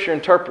Scripture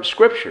interpret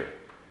Scripture.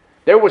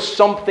 There was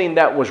something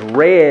that was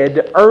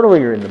read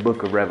earlier in the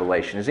book of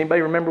Revelation. Does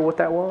anybody remember what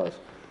that was?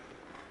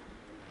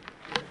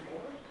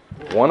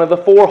 One of the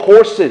 4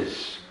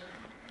 horses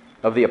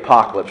of the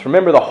apocalypse.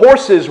 Remember, the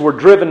horses were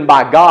driven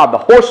by God. The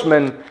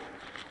horsemen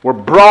were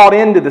brought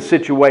into the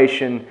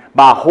situation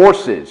by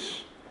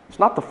horses. It's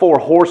not the 4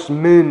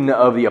 horsemen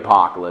of the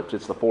apocalypse.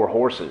 It's the 4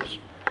 horses.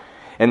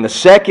 And the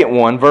second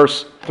one,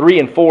 verse 3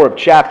 and 4 of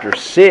chapter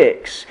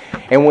 6,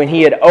 and when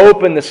he had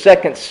opened the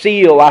second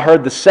seal, I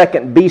heard the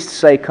second beast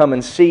say, "Come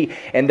and see."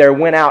 And there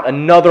went out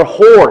another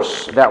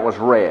horse that was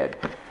red.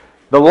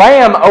 The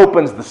Lamb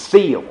opens the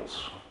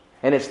seals,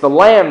 and it's the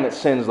Lamb that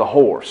sends the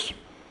horse.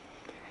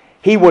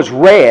 He was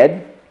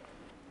red,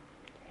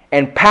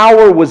 and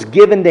power was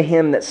given to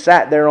him that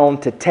sat thereon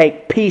to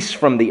take peace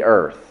from the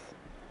earth,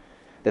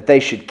 that they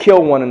should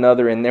kill one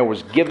another, and there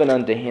was given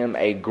unto him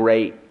a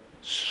great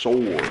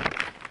sword.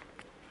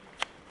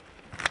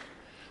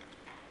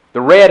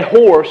 The red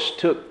horse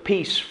took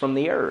peace from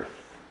the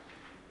earth.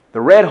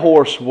 The red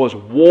horse was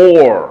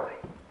war.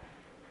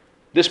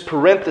 This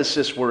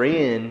parenthesis we're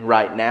in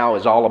right now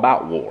is all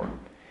about war.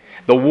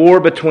 The war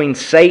between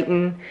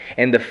Satan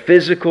and the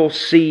physical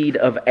seed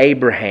of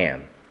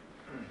Abraham.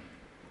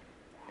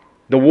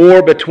 The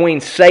war between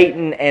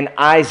Satan and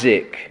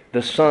Isaac,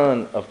 the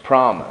son of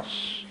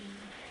promise.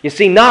 You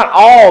see, not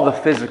all the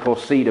physical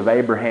seed of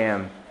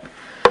Abraham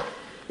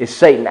is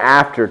Satan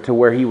after to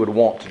where he would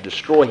want to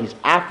destroy. He's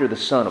after the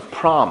son of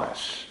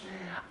promise.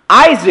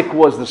 Isaac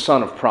was the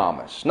son of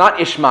promise, not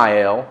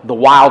Ishmael, the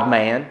wild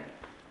man,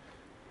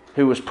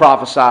 who was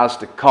prophesied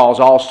to cause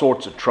all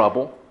sorts of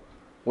trouble.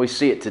 We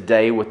see it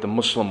today with the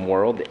Muslim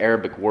world, the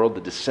Arabic world,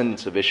 the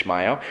descendants of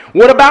Ishmael.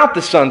 What about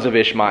the sons of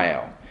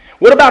Ishmael?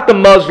 What about the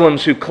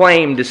Muslims who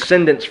claim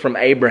descendants from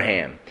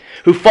Abraham,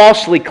 who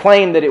falsely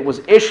claim that it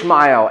was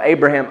Ishmael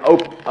Abraham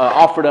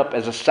offered up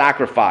as a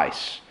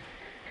sacrifice?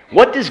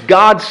 What does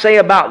God say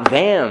about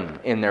them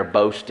in their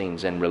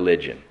boastings and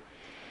religion?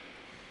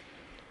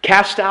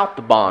 Cast out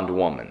the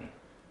bondwoman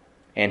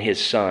and his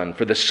son,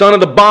 for the son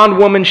of the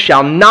bondwoman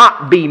shall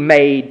not be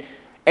made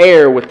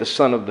heir with the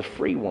son of the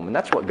free woman.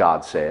 That's what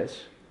God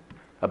says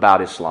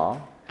about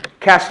Islam.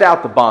 Cast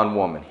out the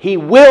bondwoman. He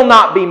will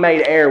not be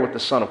made heir with the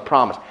son of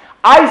promise.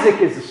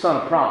 Isaac is the son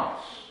of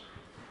promise.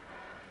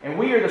 And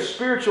we are the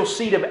spiritual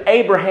seed of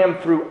Abraham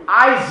through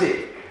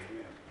Isaac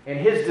and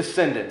his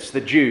descendants,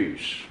 the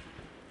Jews.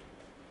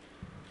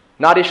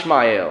 Not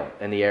Ishmael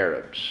and the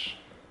Arabs.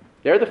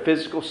 They're the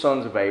physical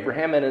sons of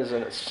Abraham, and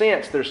in a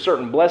sense, there's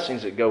certain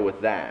blessings that go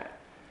with that.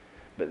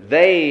 But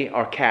they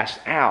are cast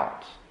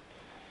out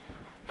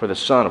for the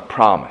son of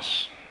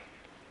promise.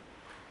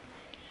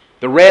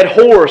 The red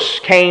horse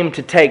came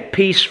to take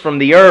peace from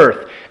the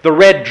earth. The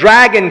red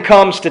dragon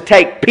comes to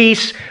take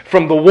peace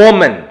from the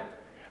woman,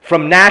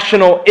 from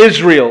national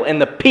Israel, and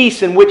the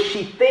peace in which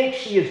she thinks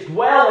she is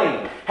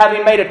dwelling,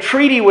 having made a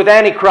treaty with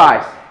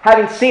Antichrist,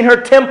 having seen her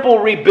temple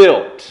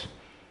rebuilt.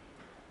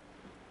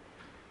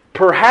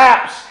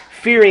 Perhaps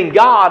fearing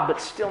God,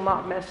 but still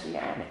not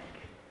messianic.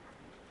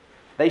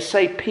 They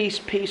say peace,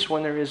 peace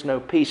when there is no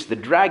peace. The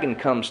dragon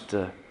comes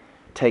to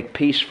take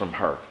peace from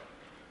her.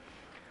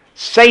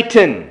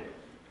 Satan,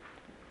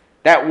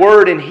 that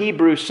word in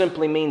Hebrew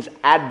simply means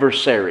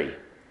adversary.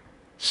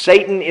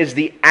 Satan is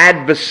the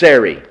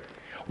adversary.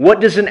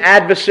 What does an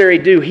adversary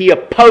do? He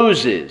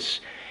opposes.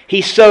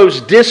 He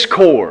sows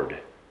discord.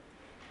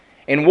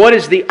 And what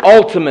is the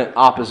ultimate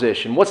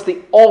opposition? What's the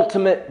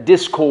ultimate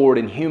discord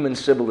in human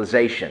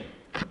civilization?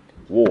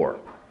 War.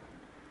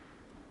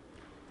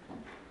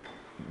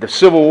 The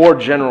Civil War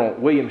General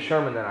William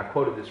Sherman that I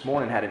quoted this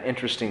morning had an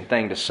interesting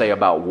thing to say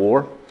about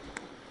war.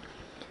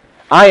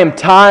 I am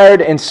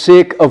tired and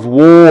sick of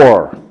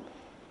war.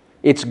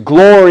 Its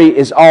glory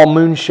is all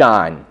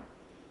moonshine.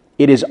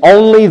 It is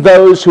only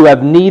those who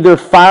have neither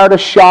fired a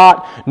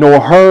shot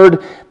nor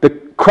heard the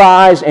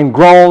cries and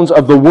groans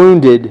of the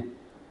wounded,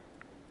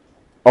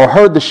 or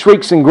heard the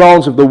shrieks and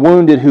groans of the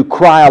wounded, who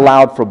cry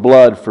aloud for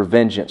blood, for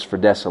vengeance, for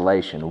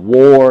desolation.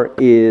 War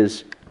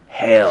is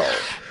hell.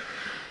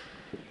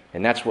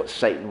 And that's what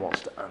Satan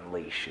wants to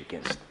unleash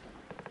against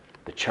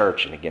the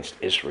church and against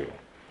Israel.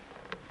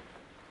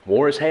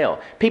 War is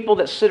hell. People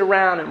that sit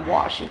around in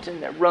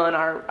Washington that run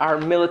our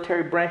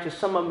military branches,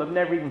 some of them have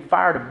never even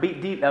fired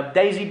a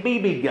Daisy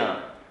BB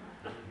gun.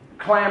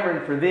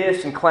 Clamoring for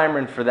this and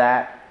clamoring for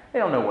that. They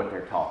don't know what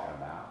they're talking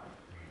about.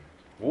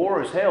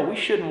 War is hell. We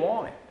shouldn't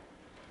want it.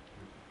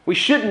 We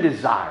shouldn't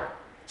desire it.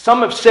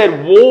 Some have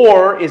said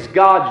war is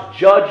God's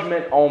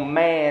judgment on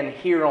man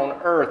here on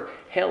earth.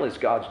 Hell is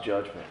God's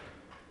judgment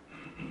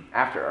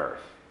after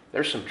earth.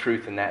 There's some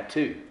truth in that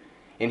too.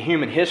 In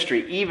human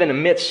history, even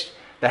amidst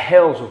the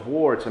hells of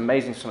war, it's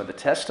amazing some of the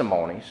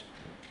testimonies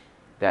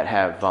that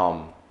have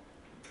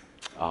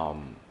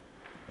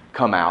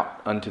come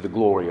out unto the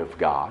glory of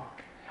God.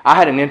 I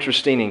had an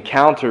interesting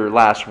encounter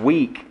last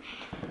week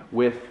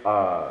with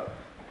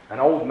an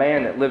old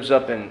man that lives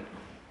up in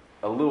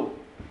a little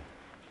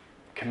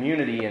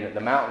community in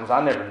the mountains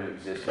I never knew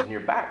existed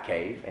near Bat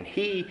Cave, and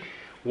he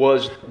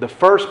was the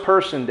first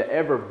person to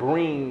ever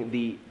bring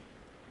the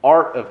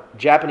art of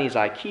Japanese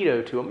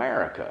Aikido to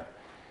America.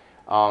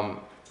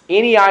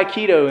 Any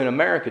Aikido in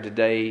America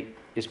today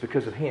is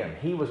because of him.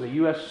 He was a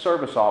U.S.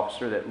 service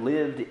officer that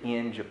lived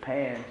in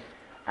Japan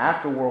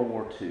after World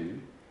War II,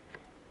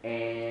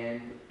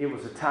 and it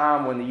was a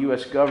time when the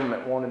U.S.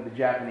 government wanted the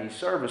Japanese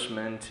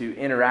servicemen to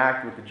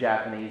interact with the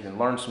Japanese and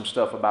learn some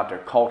stuff about their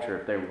culture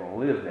if they were going to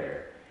live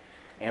there.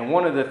 And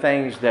one of the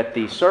things that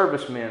the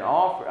servicemen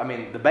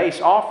the base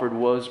offered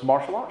was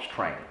martial arts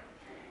training.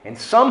 And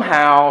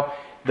somehow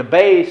the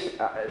base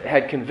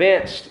had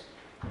convinced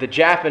the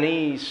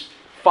Japanese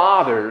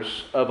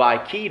fathers of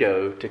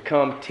Aikido to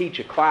come teach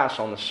a class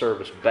on the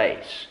service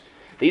base.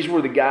 These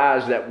were the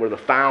guys that were the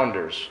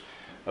founders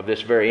of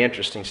this very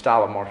interesting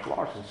style of martial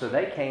arts. And so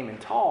they came and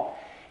taught.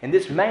 And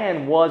this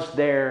man was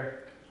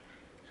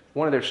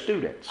one of their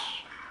students.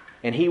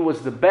 And he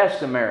was the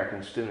best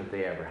American student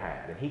they ever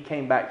had. And he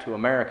came back to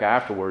America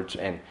afterwards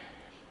and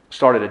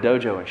started a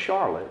dojo in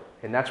Charlotte.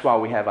 And that's why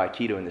we have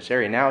Aikido in this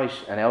area. Now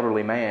he's an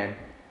elderly man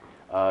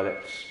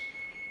that's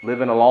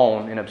living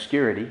alone in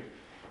obscurity.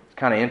 It's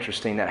kind of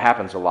interesting. That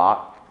happens a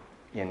lot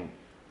in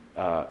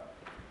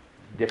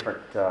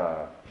different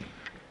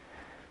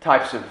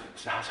types of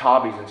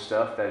hobbies and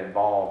stuff that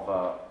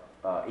involve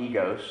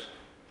egos.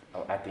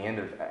 At the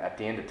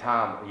end of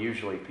time,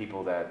 usually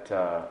people that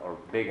are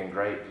big and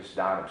great just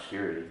die in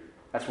obscurity.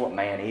 That's what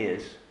man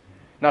is.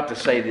 Not to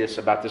say this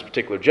about this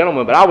particular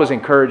gentleman, but I was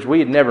encouraged. We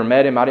had never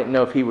met him. I didn't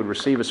know if he would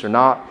receive us or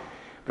not.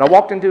 But I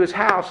walked into his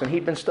house, and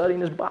he'd been studying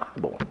his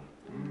Bible.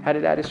 Had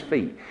it at his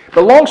feet.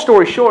 But long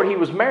story short, he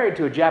was married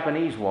to a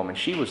Japanese woman.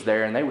 She was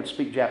there, and they would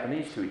speak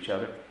Japanese to each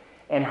other.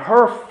 And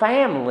her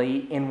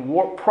family,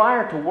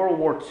 prior to World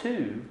War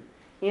II,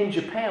 in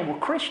Japan, were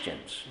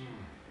Christians,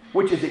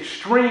 which is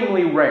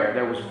extremely rare.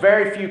 There was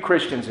very few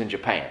Christians in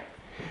Japan.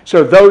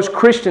 So those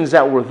Christians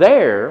that were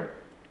there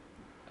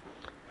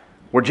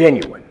were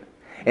genuine.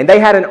 And they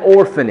had an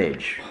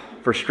orphanage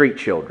for street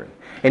children.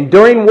 And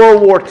during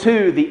World War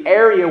II, the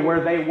area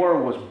where they were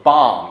was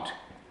bombed.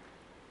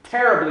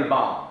 Terribly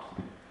bombed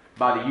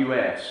by the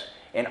U.S.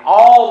 And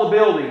all the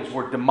buildings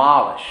were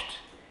demolished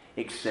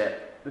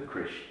except the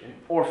Christian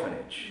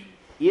orphanage.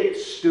 It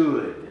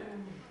stood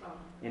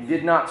and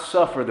did not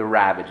suffer the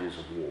ravages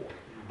of war.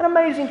 An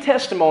amazing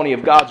testimony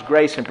of God's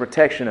grace and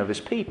protection of His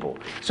people.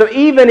 So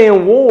even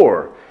in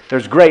war,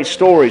 there's great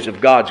stories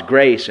of God's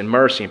grace and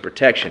mercy and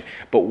protection.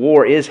 But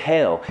war is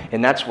hell,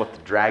 and that's what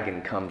the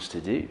dragon comes to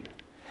do.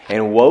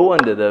 And woe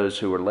unto those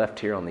who are left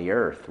here on the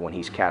earth when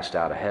he's cast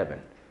out of heaven.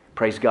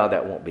 Praise God,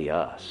 that won't be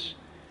us.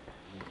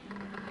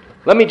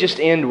 Let me just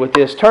end with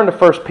this. Turn to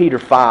 1 Peter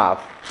 5.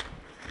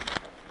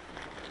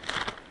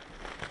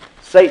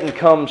 Satan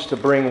comes to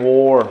bring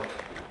war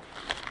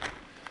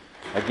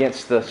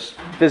against the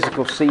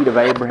physical seed of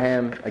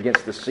Abraham,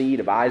 against the seed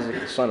of Isaac,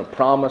 the son of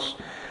promise,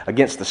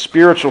 against the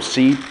spiritual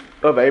seed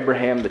of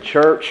Abraham, the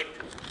church.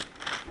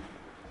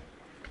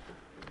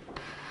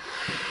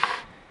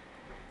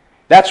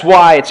 That's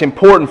why it's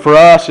important for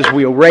us as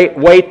we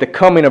await the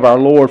coming of our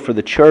Lord for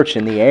the church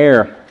in the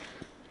air.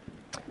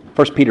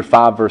 1 Peter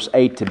 5 verse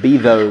 8, to be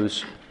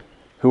those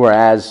who are,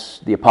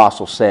 as the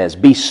apostle says,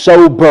 be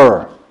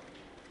sober.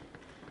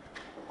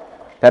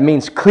 That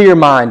means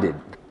clear-minded.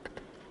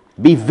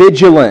 Be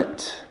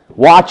vigilant,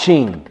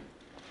 watching,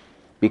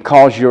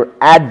 because your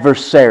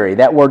adversary,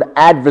 that word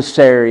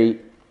adversary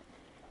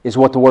is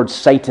what the word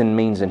Satan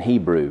means in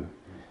Hebrew.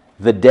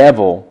 The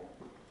devil,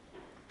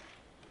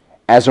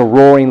 as a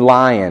roaring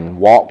lion,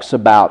 walks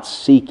about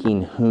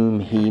seeking whom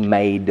he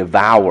may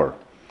devour.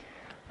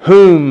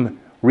 Whom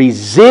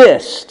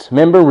resist.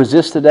 Remember,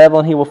 resist the devil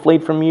and he will flee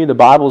from you. The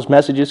Bible's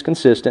message is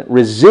consistent.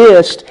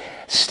 Resist,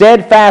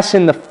 steadfast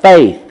in the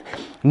faith,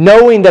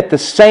 knowing that the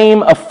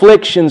same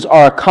afflictions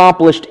are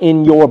accomplished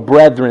in your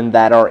brethren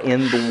that are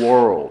in the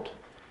world.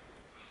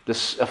 The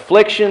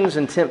afflictions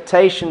and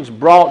temptations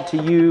brought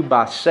to you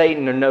by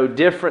Satan are no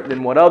different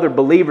than what other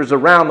believers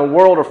around the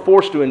world are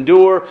forced to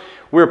endure.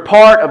 We're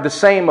part of the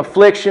same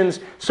afflictions,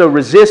 so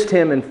resist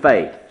him in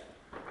faith.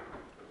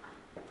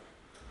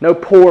 No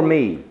poor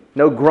me,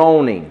 no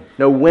groaning,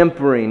 no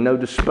whimpering, no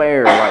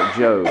despair like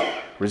Job.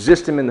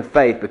 Resist him in the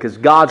faith because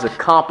God's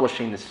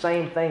accomplishing the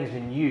same things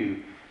in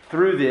you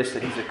through this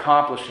that He's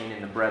accomplishing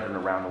in the brethren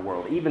around the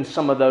world, even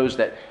some of those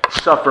that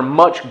suffer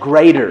much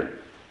greater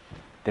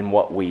than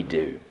what we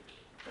do.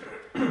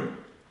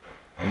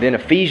 And then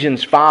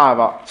Ephesians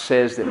 5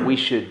 says that we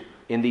should,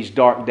 in these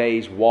dark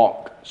days,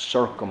 walk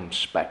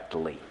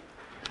circumspectly.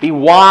 Be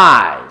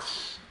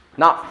wise,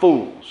 not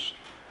fools.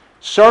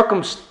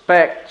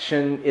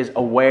 Circumspection is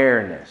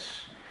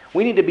awareness.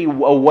 We need to be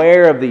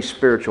aware of these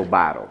spiritual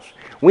battles.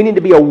 We need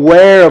to be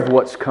aware of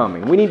what's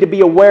coming. We need to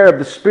be aware of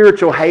the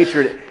spiritual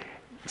hatred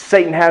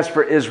Satan has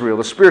for Israel,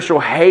 the spiritual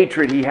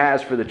hatred he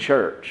has for the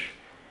church.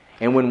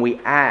 And when we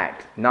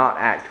act, not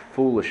act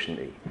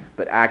foolishly,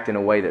 but act in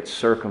a way that's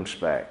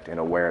circumspect and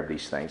aware of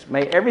these things.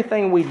 May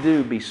everything we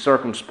do be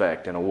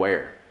circumspect and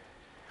aware.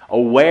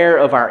 Aware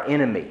of our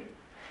enemy.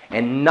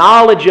 And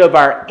knowledge of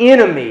our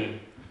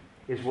enemy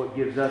is what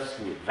gives us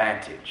the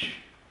advantage.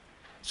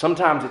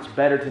 Sometimes it's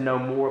better to know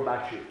more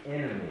about your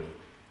enemy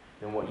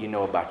than what you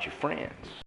know about your friends.